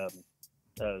a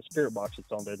spirit box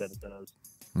that's on there that it does.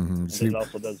 And See, it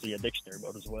also does the dictionary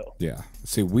mode as well. yeah.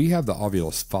 See, we have the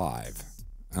Ovilus 5,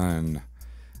 and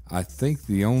I think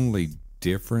the only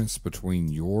difference between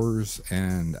yours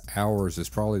and ours is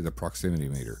probably the proximity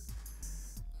meter.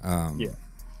 Yeah.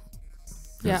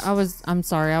 Yeah, I'm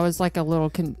sorry. I was like a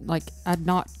little,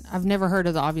 I've never heard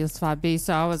of the Ovilus 5B,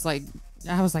 so I was like,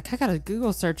 I gotta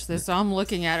Google search this. So I'm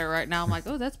looking at it right now. I'm like,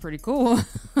 oh, that's pretty cool.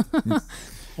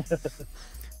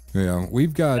 Yeah,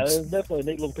 we've got. It's definitely a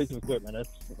neat little piece of equipment. It's,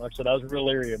 like I said, I was real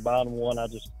leery of buying one. I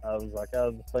was like,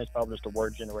 oh, the thing's probably just a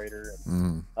word generator.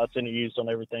 And I've seen it used on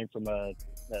everything from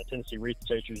Tennessee Wreath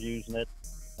Chasers using it,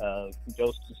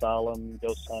 Ghost Asylum,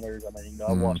 Ghost Hunters. I mean,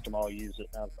 I watched them all use it.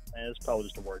 And I was like, man, it's probably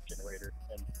just a word generator.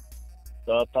 And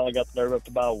so I finally got the nerve up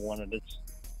to buy one. And it's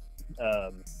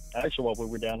actually while we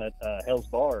were down at Hell's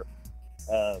Bar,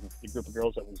 the group of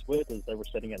girls that was with us, they were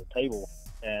sitting at a table,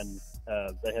 and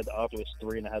they had the Ovilus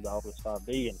 3 and I had the Ovilus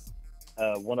 5B,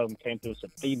 and one of them came to us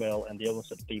said female, and the other one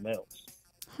said females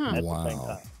at the same Wow.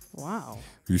 time. Wow.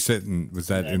 You sitting? Was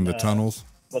that in And, the tunnels?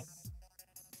 but-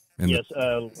 In the-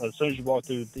 Yes, as soon as you walk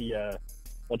through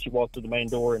once you walk through the main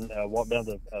door and walk down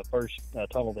the first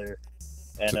tunnel there,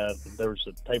 and there was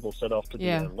a table set off to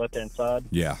Yeah. the left-hand side.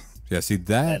 Yeah. Yeah. See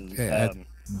that And, at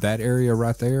that area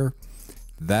right there.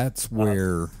 That's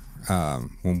where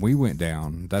when we went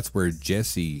down. That's where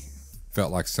Jessie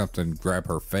felt like something grabbed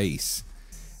her face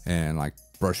and like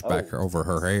brushed back over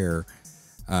her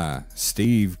hair.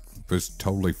 Steve was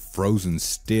totally frozen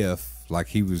stiff. Like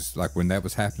he was like when that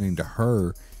was happening to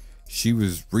her, she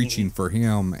was reaching for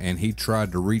him and he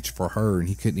tried to reach for her and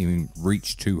he couldn't even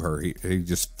reach to her. He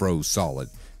just froze solid,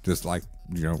 just like,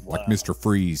 you know, like Mr.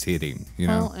 Freeze hit him, you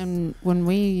know? Well, and when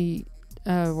we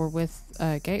were with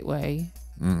Gateway,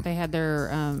 they had their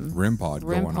REM pod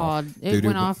REM going pod. off. It Dude,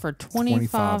 went off for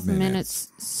 25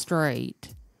 minutes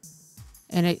straight,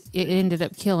 and it ended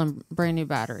up killing brand new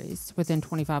batteries within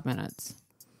 25 minutes.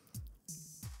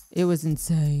 It was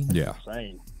insane. Yeah.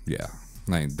 Insane. Yeah.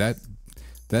 Man, that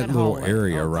little hallway.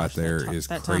 area Oh, right gosh, there is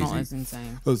that crazy. tunnel is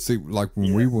insane. Let's see, like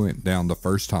when we went down the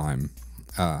first time,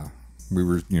 we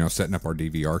were, you know, setting up our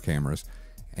DVR cameras,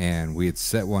 and we had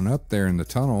set one up there in the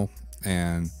tunnel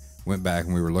and went back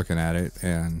and we were looking at it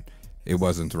and it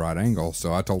wasn't the right angle.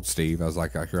 So I told Steve, I was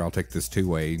like, here, I'll take this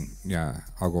 2-way. Yeah,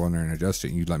 I'll go in there and adjust it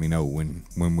and you let me know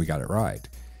when we got it right.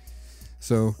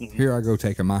 So here I go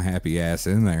taking my happy ass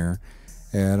in there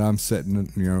and I'm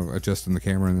sitting, you know, adjusting the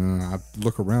camera, and then I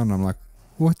look around and I'm like,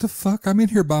 what the fuck? I'm in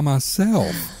here by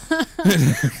myself.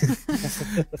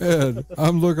 And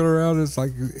I'm looking around. It's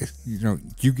like, you know,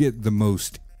 you get the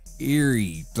most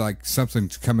eerie, like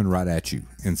something's coming right at you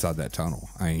inside that tunnel.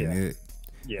 I mean,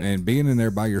 Yeah. and being in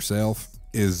there by yourself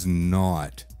is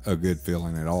not a good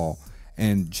feeling at all.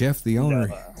 And Jeff, the owner,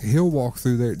 he'll walk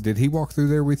through there. Did he walk through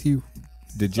there with you?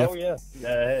 Did Jeff? Oh yeah.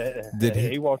 Did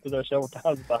he walked through there several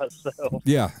times by himself.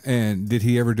 Yeah. And did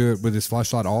he ever do it with his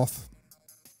flashlight off?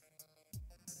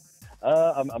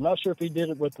 I'm not sure if he did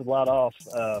it with the light off.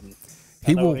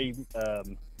 He I know will.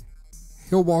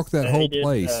 He'll walk that he whole did,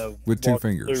 place with 2 walk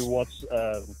fingers. through once,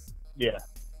 yeah.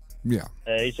 Yeah.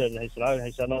 He said,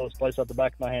 I know this place out the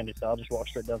back of my hand. He said, I'll just walk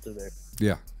straight down through there.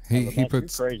 Yeah. He Man,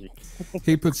 puts you're crazy.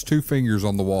 he puts 2 fingers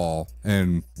on the wall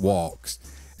and walks.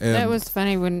 And That was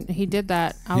funny when he did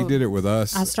that. he did it with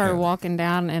us. I started and- walking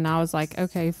down, and I was like,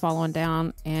 okay, following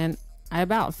down, and I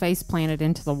about face planted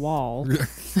into the wall.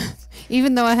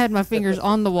 Even though I had my fingers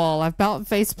on the wall, I about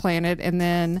face planted, and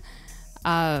then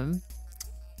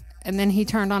he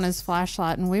turned on his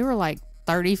flashlight, and we were like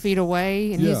 30 feet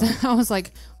away, and I was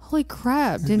like, holy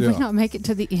crap, did we not make it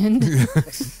to the end?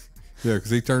 Yeah, because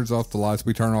he turns off the lights,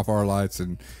 we turn off our lights,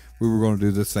 and we were going to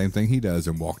do the same thing he does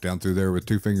and walk down through there with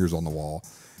 2 fingers on the wall.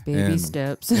 Baby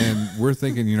steps. And we're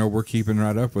thinking, we're keeping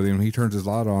right up with him. He turns his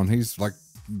light on. He's like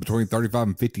between 35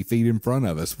 and 50 feet in front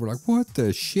of us. We're like, what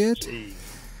the shit? Jeez.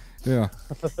 Yeah.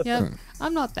 Yep.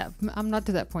 I'm not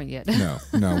to that point yet.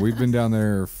 No. We've been down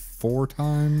there 4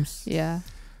 times. Yeah.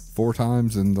 4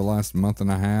 times in the last month and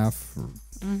a half.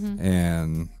 Mm-hmm.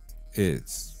 And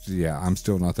I'm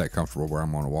still not that comfortable where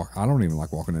I'm going to walk. I don't even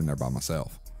like walking in there by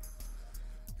myself.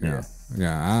 Yeah.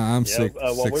 I'm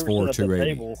 6'4",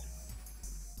 280.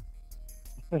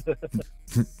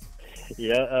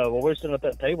 When we were sitting at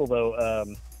that table, though,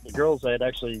 the girls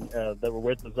that were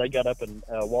with us, they got up and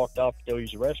walked off to go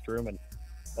use the restroom, and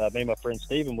me and my friend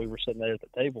Steven, we were sitting there at the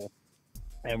table,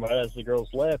 and right as the girls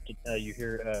left, you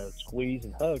hear squeeze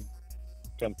and hug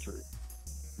come through.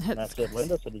 And I said,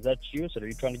 Linda, is that you? I said, are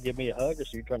you trying to give me a hug, or are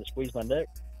you trying to squeeze my neck?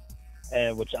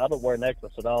 And which I don't wear a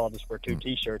necklace at all. I just wear 2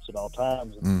 T-shirts at all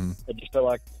times. And it just felt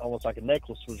like almost like a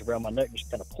necklace was around my neck, just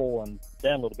kind of pulling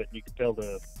down a little bit. You could feel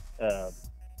the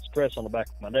stress on the back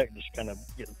of my neck just kind of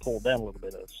getting pulled down a little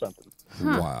bit of something.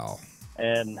 Huh. Wow.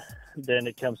 And then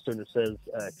it comes through and it says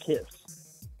kiss.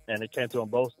 And it came through on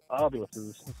both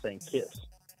ovuses saying kiss.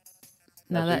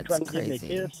 No, I said, that's you trying to crazy. give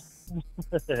me a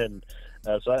kiss? And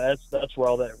so that's where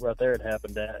all that right there had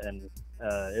happened at. And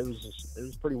it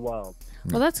was pretty wild.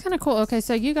 Well, that's kind of cool. Okay,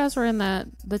 so you guys were in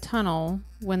the tunnel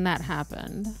when that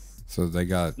happened. So they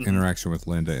got interaction with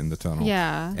Linda in the tunnel.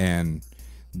 Yeah. And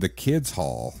the kids'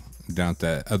 hall down at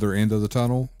that other end of the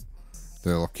tunnel, the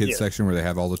little kids section where they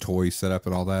have all the toys set up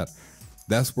and all that,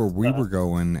 that's where we were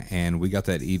going, and we got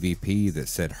that EVP that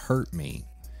said hurt me.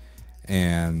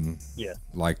 And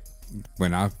like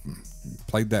when I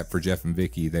played that for Jeff and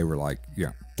Vicky, they were like,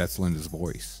 yeah, that's Linda's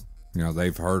voice.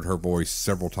 They've heard her voice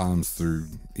several times through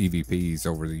EVPs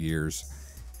over the years,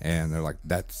 and they're like,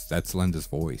 that's Linda's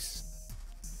voice.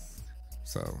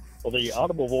 So, well, the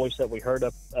audible voice that we heard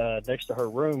up next to her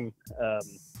room,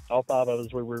 all 5 of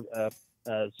us, we were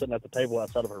sitting at the table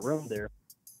outside of her room there,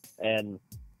 and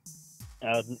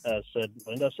I said,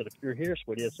 Linda, I said, if you're here,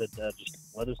 sweetie, I said, just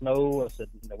let us know. I said,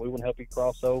 we want to help you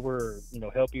cross over,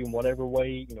 or, help you in whatever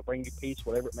way, bring you peace,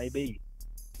 whatever it may be.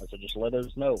 I said, just let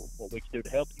us know what we can do to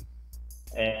help you.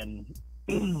 And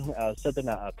I said that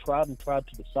I tried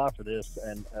to decipher this,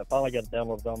 and I finally got it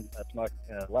downloaded on to my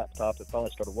laptop. It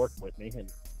finally started working with me,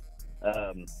 and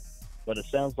but it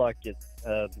sounds like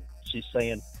she's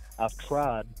saying, "I've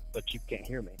tried, but you can't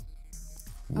hear me."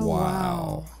 Oh,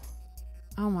 wow.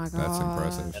 Oh my god. That's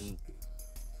impressive. And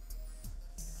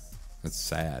That's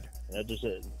sad. it just,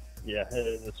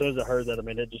 as soon as I heard that,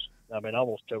 I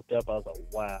almost choked up. I was like,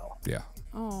 "Wow." Yeah.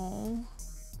 Oh.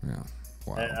 Yeah.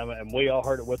 Wow. And we all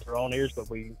heard it with our own ears, but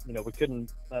we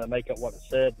couldn't make out what it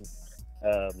said.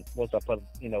 And, once I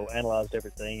analyzed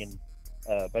everything and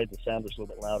made the sound just a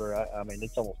little bit louder,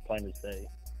 it's almost plain as day.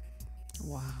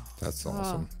 Wow. That's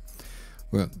awesome.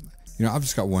 Well, I've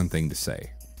just got one thing to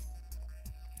say.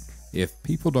 If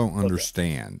people don't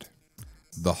understand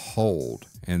the hold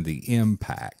and the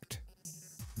impact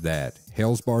that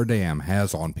Hell's Bar Dam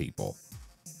has on people,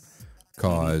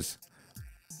 because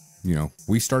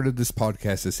we started this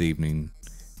podcast this evening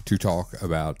to talk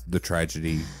about the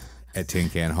tragedy at Tin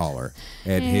Can Holler,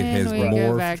 and it has we go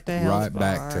morphed back to Hell's right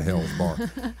back Bar. to Hell's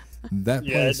Bar. That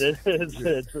Yeah,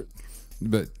 place,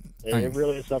 but it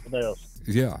really is something else.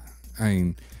 yeah,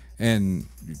 and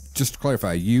just to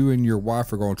clarify, you and your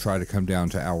wife are going to try to come down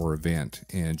to our event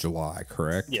in July,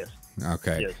 correct? Yes.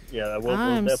 Okay. Yes. Yeah. We'll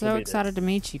I'm definitely so be excited to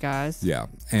meet you guys. Yeah,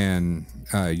 and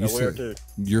you we are said too.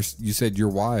 you said your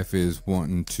wife is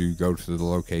wanting to go to the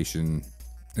location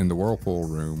in the whirlpool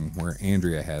room where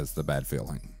Andrea has the bad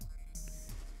feeling.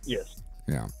 Yes.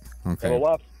 Yeah. Okay. My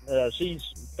wife, she's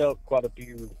felt quite a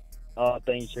few odd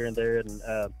things here and there,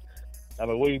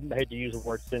 and we hate to use the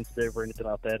word sensitive or anything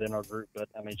like that in our group, but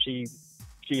she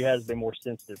has been more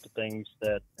sensitive to things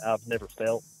that I've never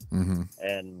felt,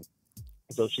 and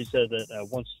so she said that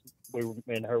once me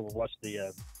and her watched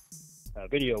the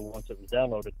video, once it was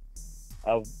downloaded,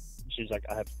 she's like,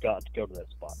 I have got to go to that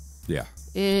spot. Yeah.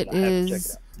 It I have to check is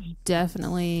it out.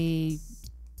 definitely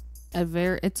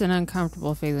it's an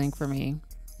uncomfortable feeling for me.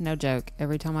 No joke.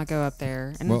 Every time I go up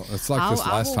there, and Well, it's like this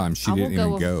last time she didn't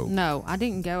even go. No, I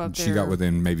didn't go up there. She got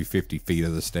within maybe 50 feet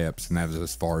of the steps, and that was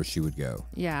as far as she would go.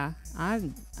 Yeah, I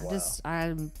don't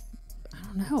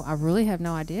know. I really have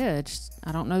no idea.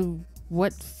 I don't know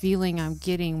what feeling I'm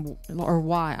getting or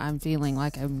why I'm feeling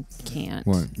like I can't.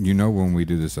 Well, you know when we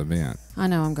do this event. I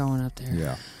know I'm going up there.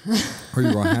 Yeah. Or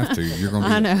you're going to have to. You're going to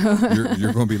be, I know.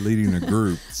 You're going to be leading a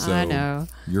group. So I know.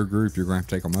 Your group, you're going to have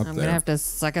to take them up I'm there. going to have to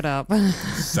suck it up.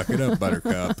 Suck it up,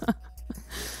 Buttercup.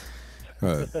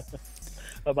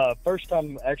 My first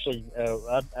time, actually,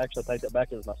 I actually take that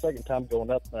back. It was my second time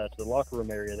going up to the locker room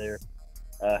area there.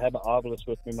 I had my obelisk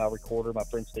with me, my recorder. My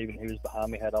friend Steven, who was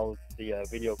behind me, had all the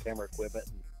video camera equipment.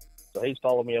 And so he's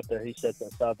following me up there. He sits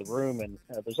inside the room, and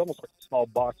there's almost like a small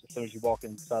box as soon as you walk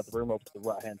inside the room over to the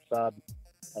right-hand side.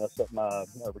 And I set my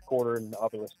recorder and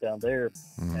obelisk down there.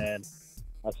 Mm-hmm. And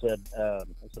I said, I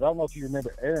don't know if you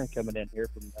remember Aaron coming in here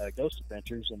from Ghost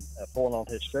Adventures and pulling on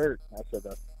his shirt. I said,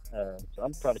 so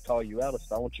I'm trying to call you out. I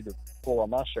said, I want you to pull on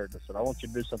my shirt. I said, I want you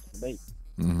to do something to me.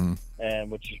 Mm-hmm.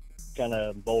 And which is kind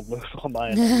of bold move on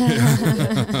my end.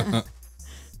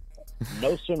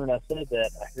 No sooner than I said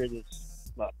that, I hear this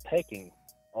pecking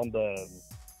on the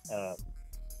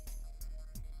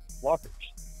lockers.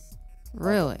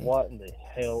 Really? What in the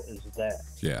hell is that?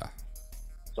 Yeah.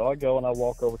 So I go and I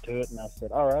walk over to it, and I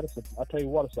said, all right. I said, I'll tell you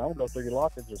what. I said, I'm going to go through your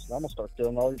lockers. I said, I'm going to start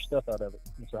stealing all your stuff out of it.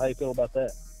 I said, how you feel about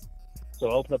that? So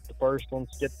I opened up the first one,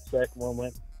 skipped the second one,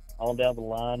 went on down the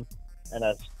line, and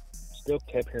I still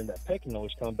kept hearing that pecking noise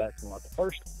coming back from like the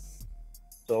first one.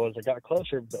 So as I got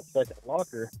closer to that second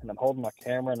locker, and I'm holding my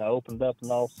camera, and I opened up,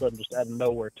 and all of a sudden, just out of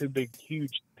nowhere, two big,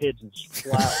 huge pigeons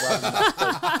fly right in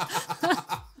my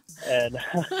face. And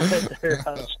there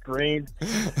I screamed,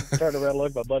 turned around,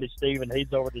 looked at my buddy Steve, and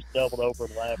he's over just doubled over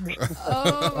and laughing.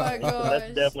 Oh my gosh.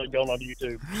 That's definitely going on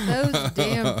YouTube. Those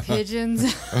damn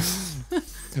pigeons.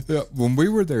 Yeah, when we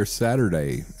were there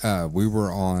Saturday, we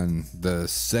were on the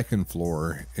second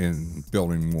floor in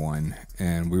Building 1,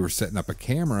 and we were setting up a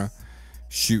camera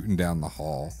shooting down the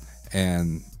hall.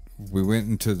 And we went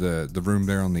into the room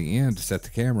there on the end to set the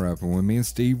camera up. And when me and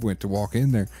Steve went to walk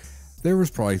in there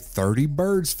was probably 30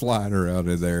 birds flying around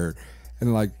in there.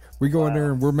 And like, we go in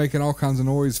there and we're making all kinds of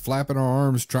noise, flapping our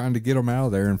arms, trying to get them out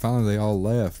of there. And finally they all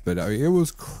left. But it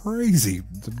was crazy.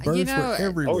 The birds were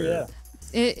everywhere.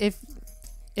 Oh, yeah.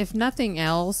 If nothing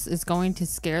else is going to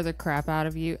scare the crap out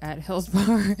of you at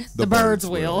Hillsbar, the birds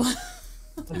will.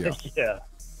 Yeah. Yeah.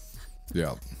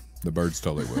 Yeah. The birds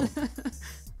totally will.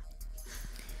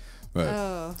 But,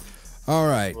 Oh. all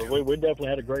right. Well, we definitely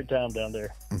had a great time down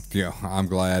there. Yeah, I'm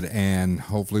glad. And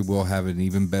hopefully we'll have an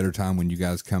even better time when you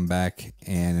guys come back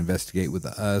and investigate with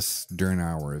us during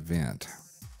our event.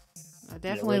 I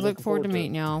definitely look forward to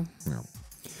meeting y'all.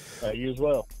 Yeah. You as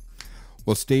well.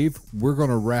 Well, Steve, we're going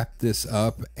to wrap this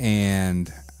up.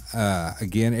 And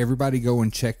again, everybody go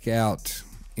and check out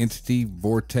Entity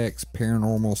Vortex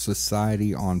Paranormal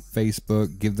Society on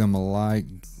Facebook. Give them a like.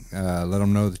 Let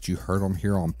them know that you heard them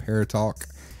here on Paratalk.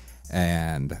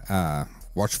 And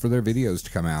watch for their videos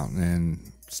to come out and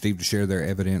Steve to share their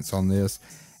evidence on this.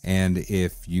 And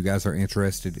if you guys are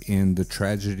interested in the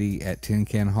tragedy at Tin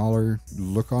Can Holler,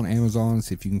 look on Amazon,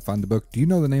 see if you can find the book. Do you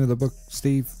know the name of the book,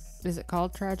 Steve? Is it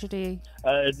called Tragedy?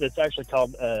 It's actually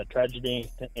called Tragedy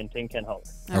in Tin Can Holler.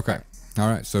 Okay. All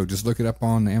right. So just look it up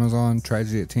on Amazon,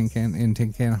 Tragedy at Tin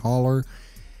Can Holler,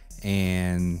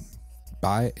 and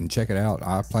buy it and check it out.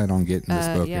 I plan on getting this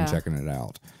book and checking it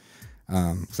out.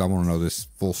 Because I want to know this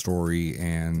full story.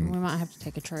 And we might have to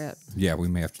take a trip. Yeah, we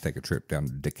may have to take a trip down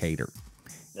to Decatur.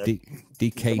 Yep.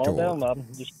 Decatur. Come on down,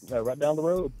 just right down the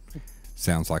road.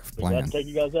 Sounds like a plan. Glad to take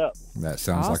you guys out. That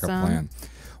sounds like a Awesome. plan.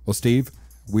 Well, Steve,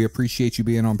 we appreciate you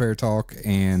being on Paratalk,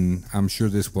 and I'm sure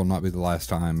this will not be the last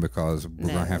time because we're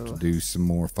going to have to do some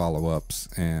more follow-ups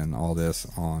and all this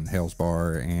on Hell's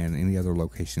Bar and any other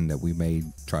location that we may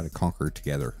try to conquer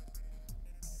together.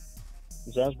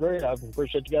 Sounds great. I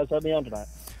appreciate you guys having me on tonight.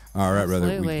 All right, brother.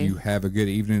 Absolutely. You have a good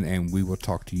evening, and we will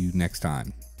talk to you next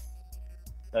time.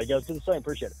 You guys do the same.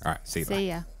 Appreciate it. All right. See you. See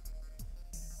ya.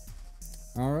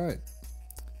 All right.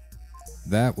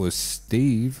 That was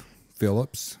Steve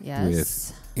Phillips Yes.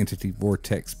 with Entity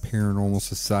Vortex Paranormal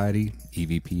Society,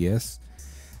 EVPS.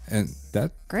 And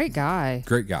that Great guy.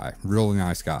 great guy, really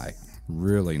nice guy.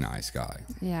 Really nice guy.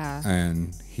 Yeah.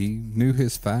 And he knew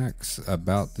his facts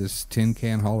about this Tin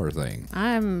Can Holler thing.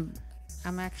 I'm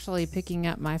actually picking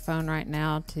up my phone right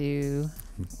now to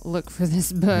look for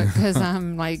this book because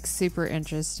I'm like super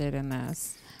interested in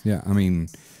this. Yeah, I mean,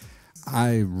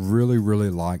 I really, really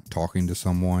like talking to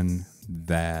someone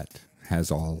that has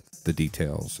all the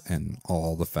details and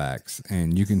all the facts,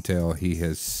 and you can tell he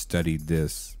has studied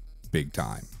this big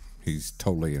time. He's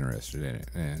totally interested in it,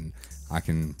 and I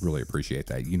can really appreciate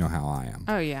that. You know how I am.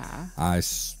 Oh yeah.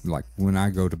 Like when I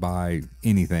go to buy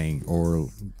anything or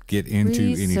get into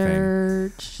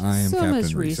anything, I am so Captain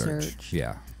much Research.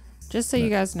 Yeah. Just so you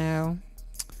guys know,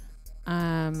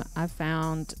 I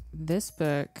found this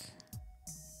book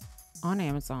on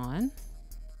Amazon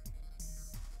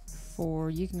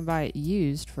you can buy it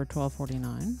used for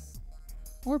 $12.49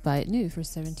 or buy it new for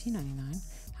 $17.99.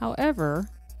 However,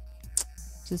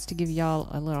 just to give y'all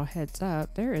a little heads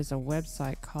up, there is a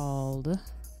website called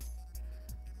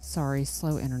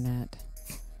slow internet,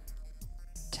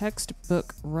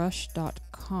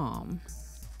 textbookrush.com.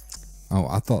 Oh,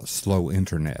 I thought slow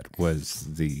internet was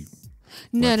the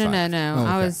No. Oh,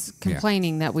 I okay. was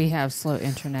complaining that we have slow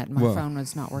internet. My phone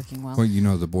was not working well. Well, you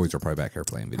know, the boys are probably back here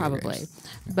playing video Probably. games.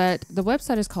 But the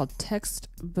website is called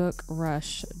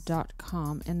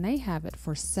textbookrush.com, and they have it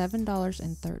for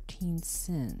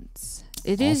 $7.13.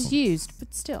 It is Awesome. used,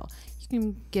 but still, you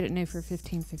can get it new for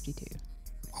 $15.52.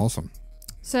 Awesome.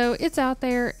 So it's out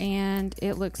there, and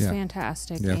it looks Yeah.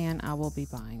 fantastic, Yeah. and I will be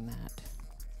buying that.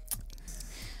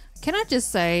 Can I just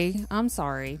say, I'm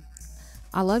sorry.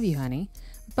 I love you, honey,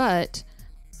 but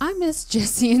I miss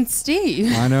Jesse and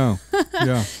Steve. I know.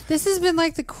 Yeah. This has been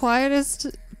like the quietest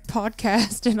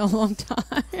podcast in a long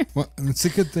time. Well, and it's a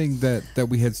good thing that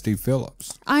we had Steve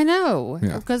Phillips. I know,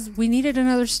 Yeah. because we needed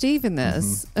another Steve in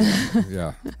this.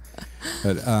 Yeah.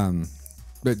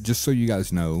 But just so you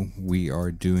guys know, we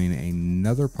are doing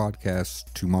another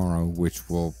podcast tomorrow, which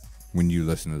will, when you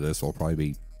listen to this, will probably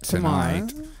be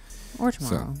tonight. Or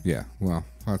tomorrow. So, yeah. Well,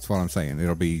 that's what I'm saying.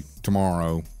 It'll be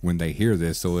tomorrow when they hear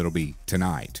this, so it'll be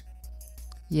tonight.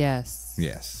 Yes.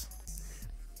 Yes.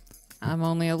 I'm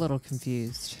only a little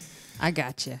confused. I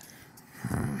got you.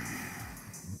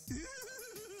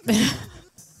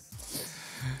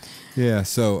 Yeah.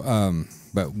 So,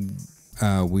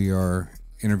 we are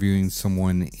interviewing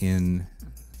someone in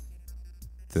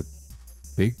the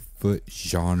Bigfoot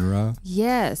genre.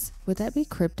 Yes. Would that be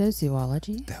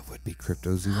cryptozoology? That would be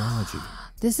cryptozoology.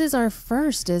 This is our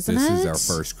first, isn't it? This is our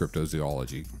first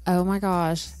cryptozoology. Oh my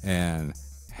gosh. And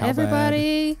how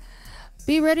Everybody,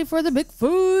 be ready for the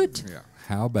Bigfoot. bad, yeah,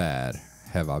 how bad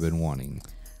have I been wanting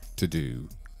to do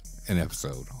an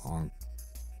episode on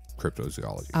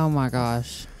cryptozoology? Oh my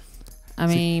gosh. I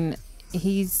mean,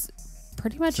 he's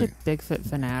pretty much a Bigfoot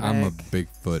fanatic. I'm a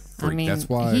Bigfoot freak. I mean, That's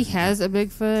why he has a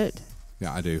Bigfoot.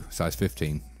 Yeah, I do. Size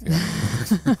 15.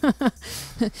 Yeah.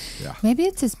 Yeah. Maybe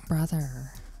it's his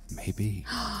brother. Maybe.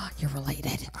 You're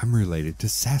related. I'm related to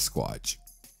Sasquatch.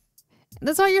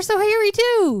 That's why you're so hairy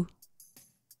too.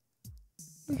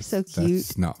 You're so cute.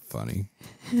 That's not funny.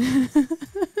 It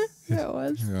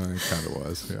was. Yeah, it kind of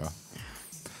was. Yeah.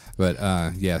 But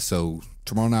yeah, so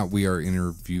tomorrow night we are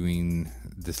interviewing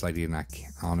this lady, and I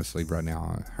can't, honestly, right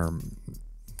now, her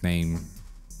name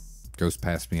goes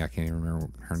past me. I can't even remember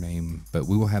her name, but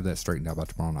we will have that straightened out by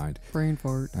tomorrow night. Brain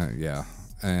fart. Yeah.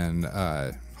 And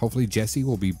hopefully Jesse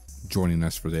will be joining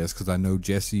us for this, because I know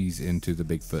Jesse's into the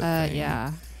Bigfoot thing.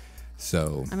 Yeah.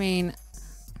 So, I mean,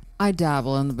 I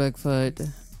dabble in the Bigfoot.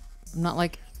 I'm not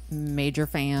like major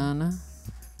fan.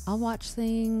 I'll watch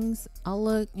things. I'll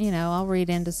look, I'll read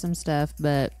into some stuff,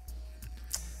 but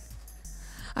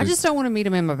I just don't want to meet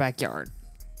him in my backyard.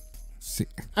 see,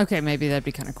 Okay, maybe that'd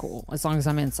be kind of cool. As long as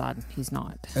I'm inside. He's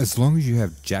not. as long as you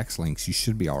have Jack's links, you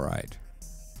should be all right.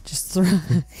 Just throw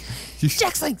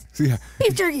Jack Slings, Yeah.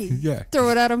 beef jerky. Yeah. Throw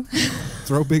it at him.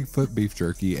 Throw Bigfoot beef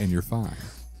jerky and you're fine.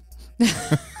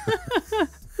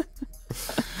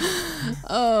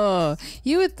 Oh,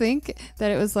 you would think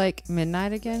that it was like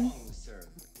midnight again.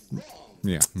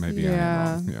 Yeah, maybe I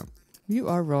Yeah. am wrong. Yeah. You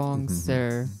are wrong,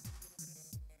 sir.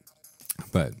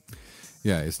 But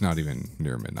yeah, it's not even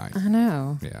near midnight. I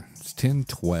know. Yeah. It's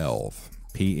 10:12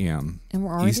 p.m. And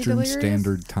we're already Eastern delirious?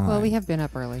 Standard Time. Well, we have been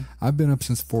up early. I've been up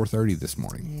since 4:30 this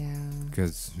morning Yeah.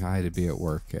 because I had to be at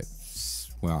work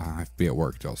I have to be at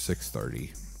work till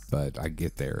 6:30, but I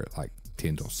get there at like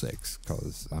 10 till 6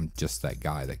 because I'm just that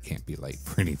guy that can't be late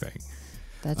for anything.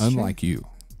 That's Unlike you. true.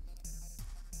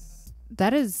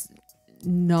 That is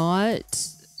not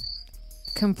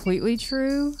completely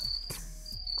true.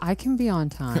 I can be on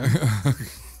time.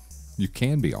 You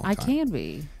can be on time. I can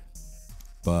be.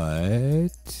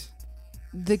 But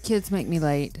The kids make me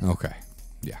late. okay.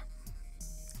 Yeah.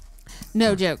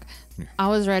 No joke. Yeah. I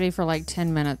was ready for like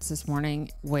 10 minutes this morning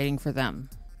waiting for them.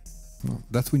 Well,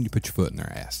 that's when you put your foot in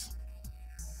their ass.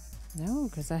 No,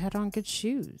 because I had on good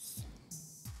shoes.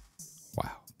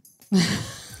 Wow.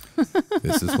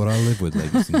 This is what I live with,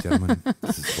 ladies and gentlemen.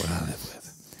 This is what I live with.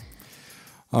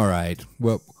 All right.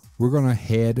 Well, we're going to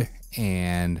head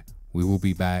and we will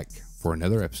be back for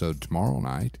another episode tomorrow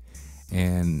night.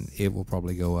 And it will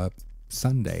probably go up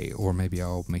Sunday, or maybe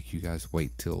I'll make you guys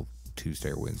wait till Tuesday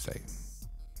or Wednesday.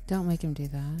 Don't make him do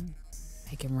that.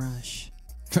 Make him rush.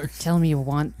 Tell him you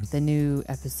want the new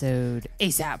episode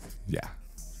ASAP. Yeah.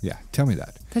 Yeah. Tell me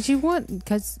that. Because you want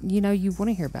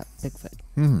to hear about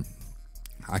Bigfoot.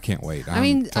 I can't wait. I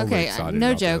mean, totally okay, excited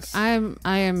no about joke. this.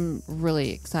 I am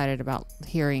really excited about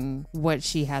hearing what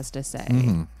she has to say.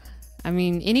 Mm-hmm. I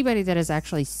mean, anybody that has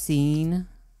actually seen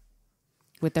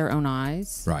with their own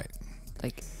eyes, Right.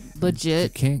 like You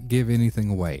legit. can't give anything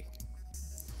away.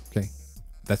 Okay.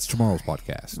 That's tomorrow's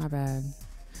podcast. My bad.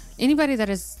 Anybody that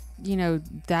is,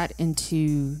 that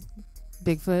into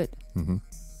Bigfoot. Mm-hmm.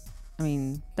 I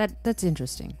mean, that's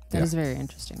interesting. That is very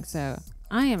interesting. So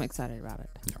I am excited about it.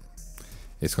 Yeah.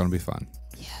 It's going to be fun.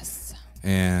 Yes.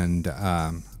 And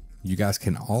you guys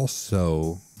can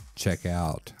also check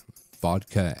out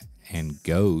Vodka and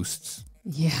Ghosts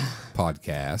Yeah.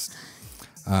 podcast,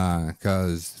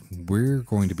 because we're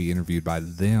going to be interviewed by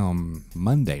them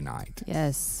Monday night.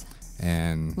 Yes.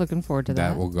 And Looking forward to that.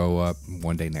 that will go up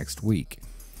one day next week.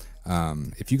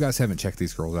 If you guys haven't checked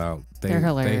these girls out, They're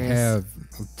hilarious. They have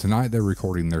tonight. They're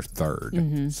recording their third,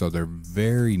 Mm-hmm. so they're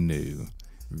very new,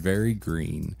 very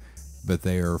green, but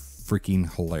they are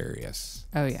freaking hilarious.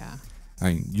 Oh, yeah.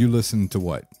 I mean, you listen to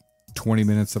what, 20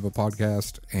 minutes of a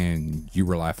podcast, and you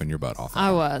were laughing your butt off.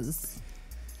 I was.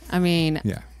 I mean,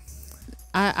 Yeah.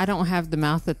 I don't have the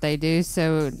mouth that they do,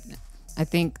 so I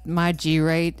think my G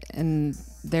rate and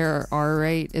their R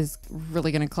rate is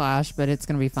really going to clash, but it's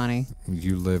going to be funny.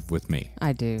 You live with me.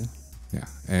 I do. Yeah.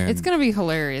 And It's going to be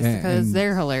hilarious because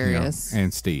they're hilarious.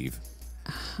 and Steve.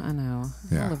 I know.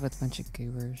 Yeah. I live with a bunch of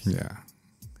goobers. Yeah.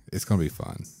 It's going to be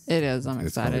fun. It is. I'm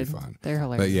It's gonna be excited. fun. They're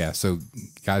hilarious. But yeah, so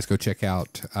guys, go check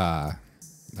out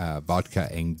Vodka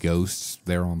and Ghosts.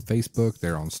 They're on Facebook.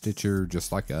 They're on Stitcher,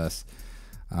 just like us.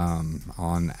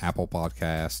 On Apple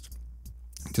Podcast.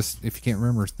 Just, if you can't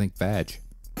remember, think Vag.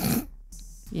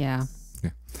 Yeah. Yeah.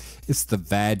 It's the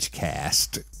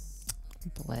Vagcast.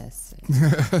 Bless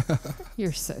it.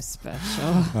 You're so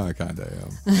special. I kind of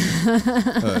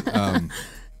am. But,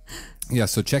 yeah,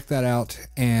 so check that out.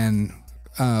 And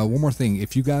one more thing.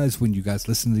 If you guys, when you guys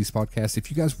listen to these podcasts, if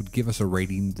you guys would give us a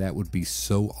rating, that would be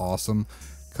so awesome.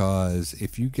 Because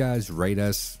if you guys rate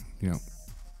us,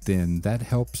 then that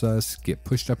helps us get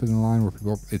pushed up in the line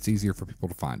where it's easier for people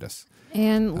to find us.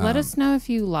 And let us know if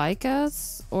you like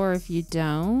us or if you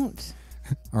don't.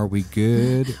 Are we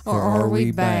good Or are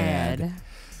we bad?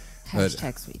 But-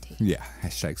 Hashtag sweet tea. Yeah,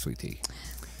 hashtag sweet tea.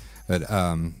 But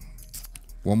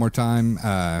one more time,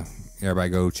 everybody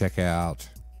go check out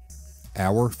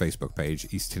our Facebook page,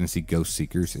 East Tennessee Ghost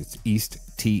Seekers. It's East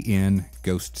TN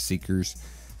Ghost Seekers.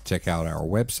 Check out our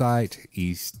website,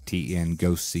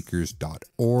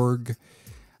 easttnghostseekers.org.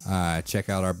 Check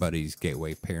out our buddies,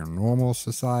 Gateway Paranormal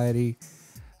Society.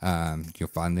 You'll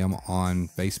find them on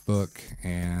Facebook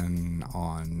and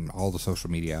on all the social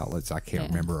media outlets. I can't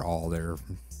remember all their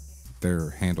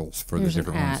handles for There's the an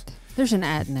different ones. ad. There's an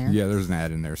ad in there. Yeah, there's an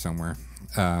ad in there somewhere.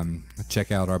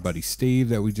 Check out our buddy Steve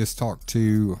that we just talked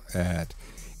to at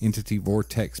Entity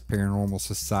Vortex Paranormal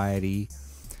Society.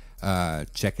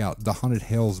 Check out the Haunted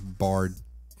Hells Bar.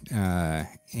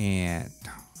 And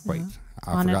wait,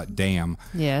 I forgot. Damn.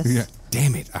 Yes. Yeah,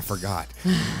 damn it, I forgot.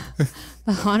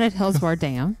 The Haunted Hells Bar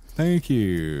Dam. Thank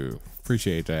you.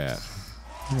 Appreciate that.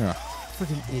 Yeah,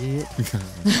 Freaking idiot.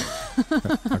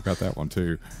 I got that one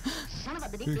too. Son of a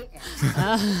bitch.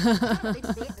 Son of a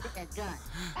bitch with that gun.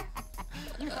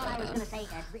 You thought I was going to say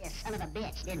son of a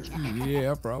bitch, didn't you?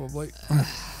 Yeah, probably.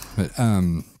 But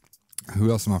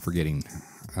who else am I forgetting?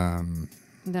 And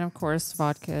then, of course,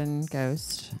 Vodka and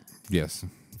Ghost. Yes,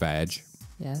 Vag.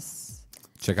 Yes.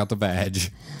 Check out the Vag.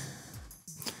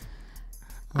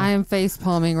 I am face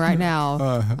palming right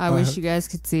now. I wish you guys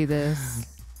could see this.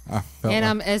 And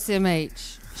I'm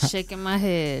SMH, shaking my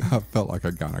head. I felt like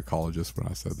a gynecologist when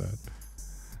I said that.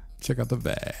 Check out the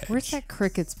Vag. Where's that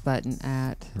crickets button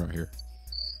at? Right here.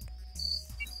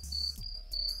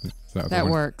 Is that the That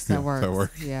one? works. Yeah, That works. That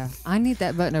works. Yeah. I need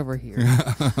that button over here.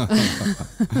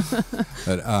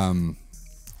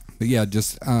 But yeah,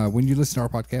 just when you listen to our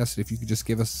podcast, if you could just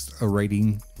give us a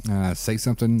rating, say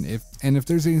something. If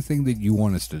there's anything that you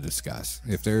want us to discuss,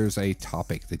 if there's a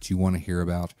topic that you want to hear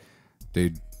about,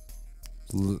 dude,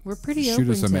 We're pretty shoot open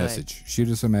us a to message. Shoot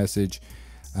us a message.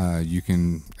 You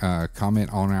can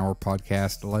comment on our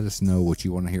podcast. Let us know what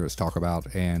you want to hear us talk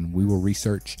about, and we will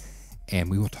research and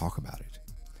we will talk about it.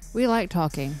 We like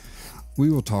talking. We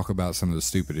will talk about some of the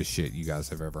stupidest shit you guys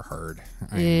have ever heard.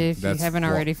 If you that's haven't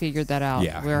what- already figured that out.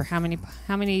 Yeah. We're how many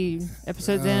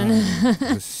episodes in? it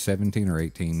was 17 or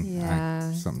 18.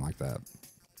 Yeah. Something like that.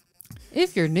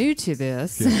 If you're new to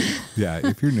this. Yeah,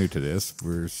 if you're new to this,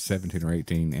 we're 17 or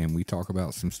 18 and we talk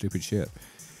about some stupid shit.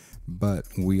 But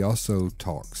we also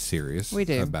talk serious We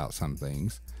do. about some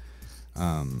things.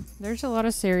 There's a lot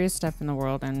of serious stuff in the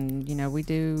world, and we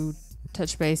do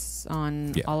touch base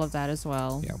on Yeah. all of that as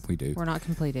well. Yeah, we do. We're not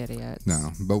complete idiots.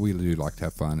 No, but we do like to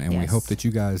have fun, and we Yes. hope that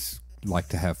you guys like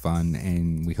to have fun,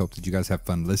 and we hope that you guys have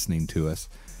fun listening to us.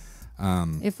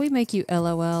 If we make you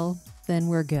LOL, then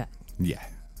we're good. Yeah.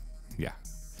 Yeah.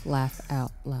 Laugh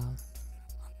out loud.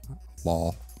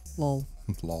 Lol. Lol.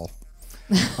 Lol.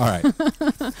 All right.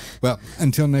 Well,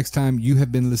 until next time, you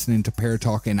have been listening to Parrot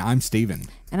Talk, and I'm Steven.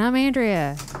 And I'm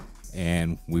Andrea.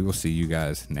 And we will see you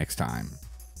guys next time.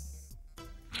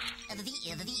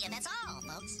 That's all,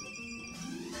 folks.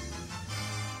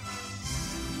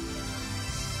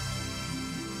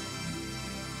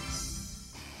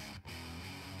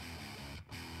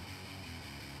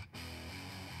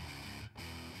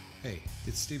 Hey,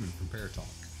 it's Steven from Parrot Talk.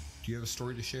 Do you have a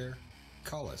story to share?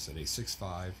 Call us at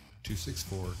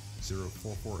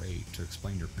 865-264-0448 to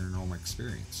explain your paranormal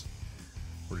experience,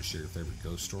 or to share your favorite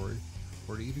ghost story,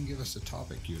 or to even give us a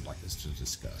topic you would like us to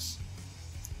discuss.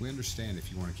 We understand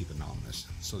if you want to keep anonymous,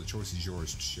 so the choice is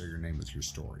yours to share your name with your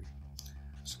story.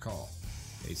 So call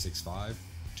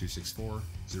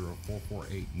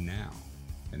 865-264-0448 now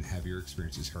and have your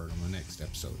experiences heard on the next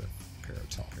episode of Parrot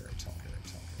Talk. Parrot Talk. Parrot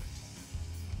Talk.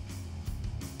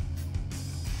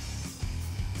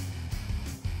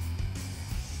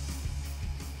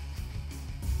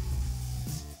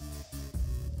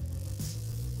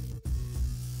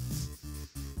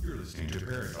 You're listening to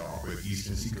Parrot Talk with East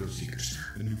and Seacoast Seekers,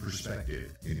 a new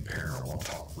perspective in paranormal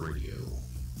talk radio.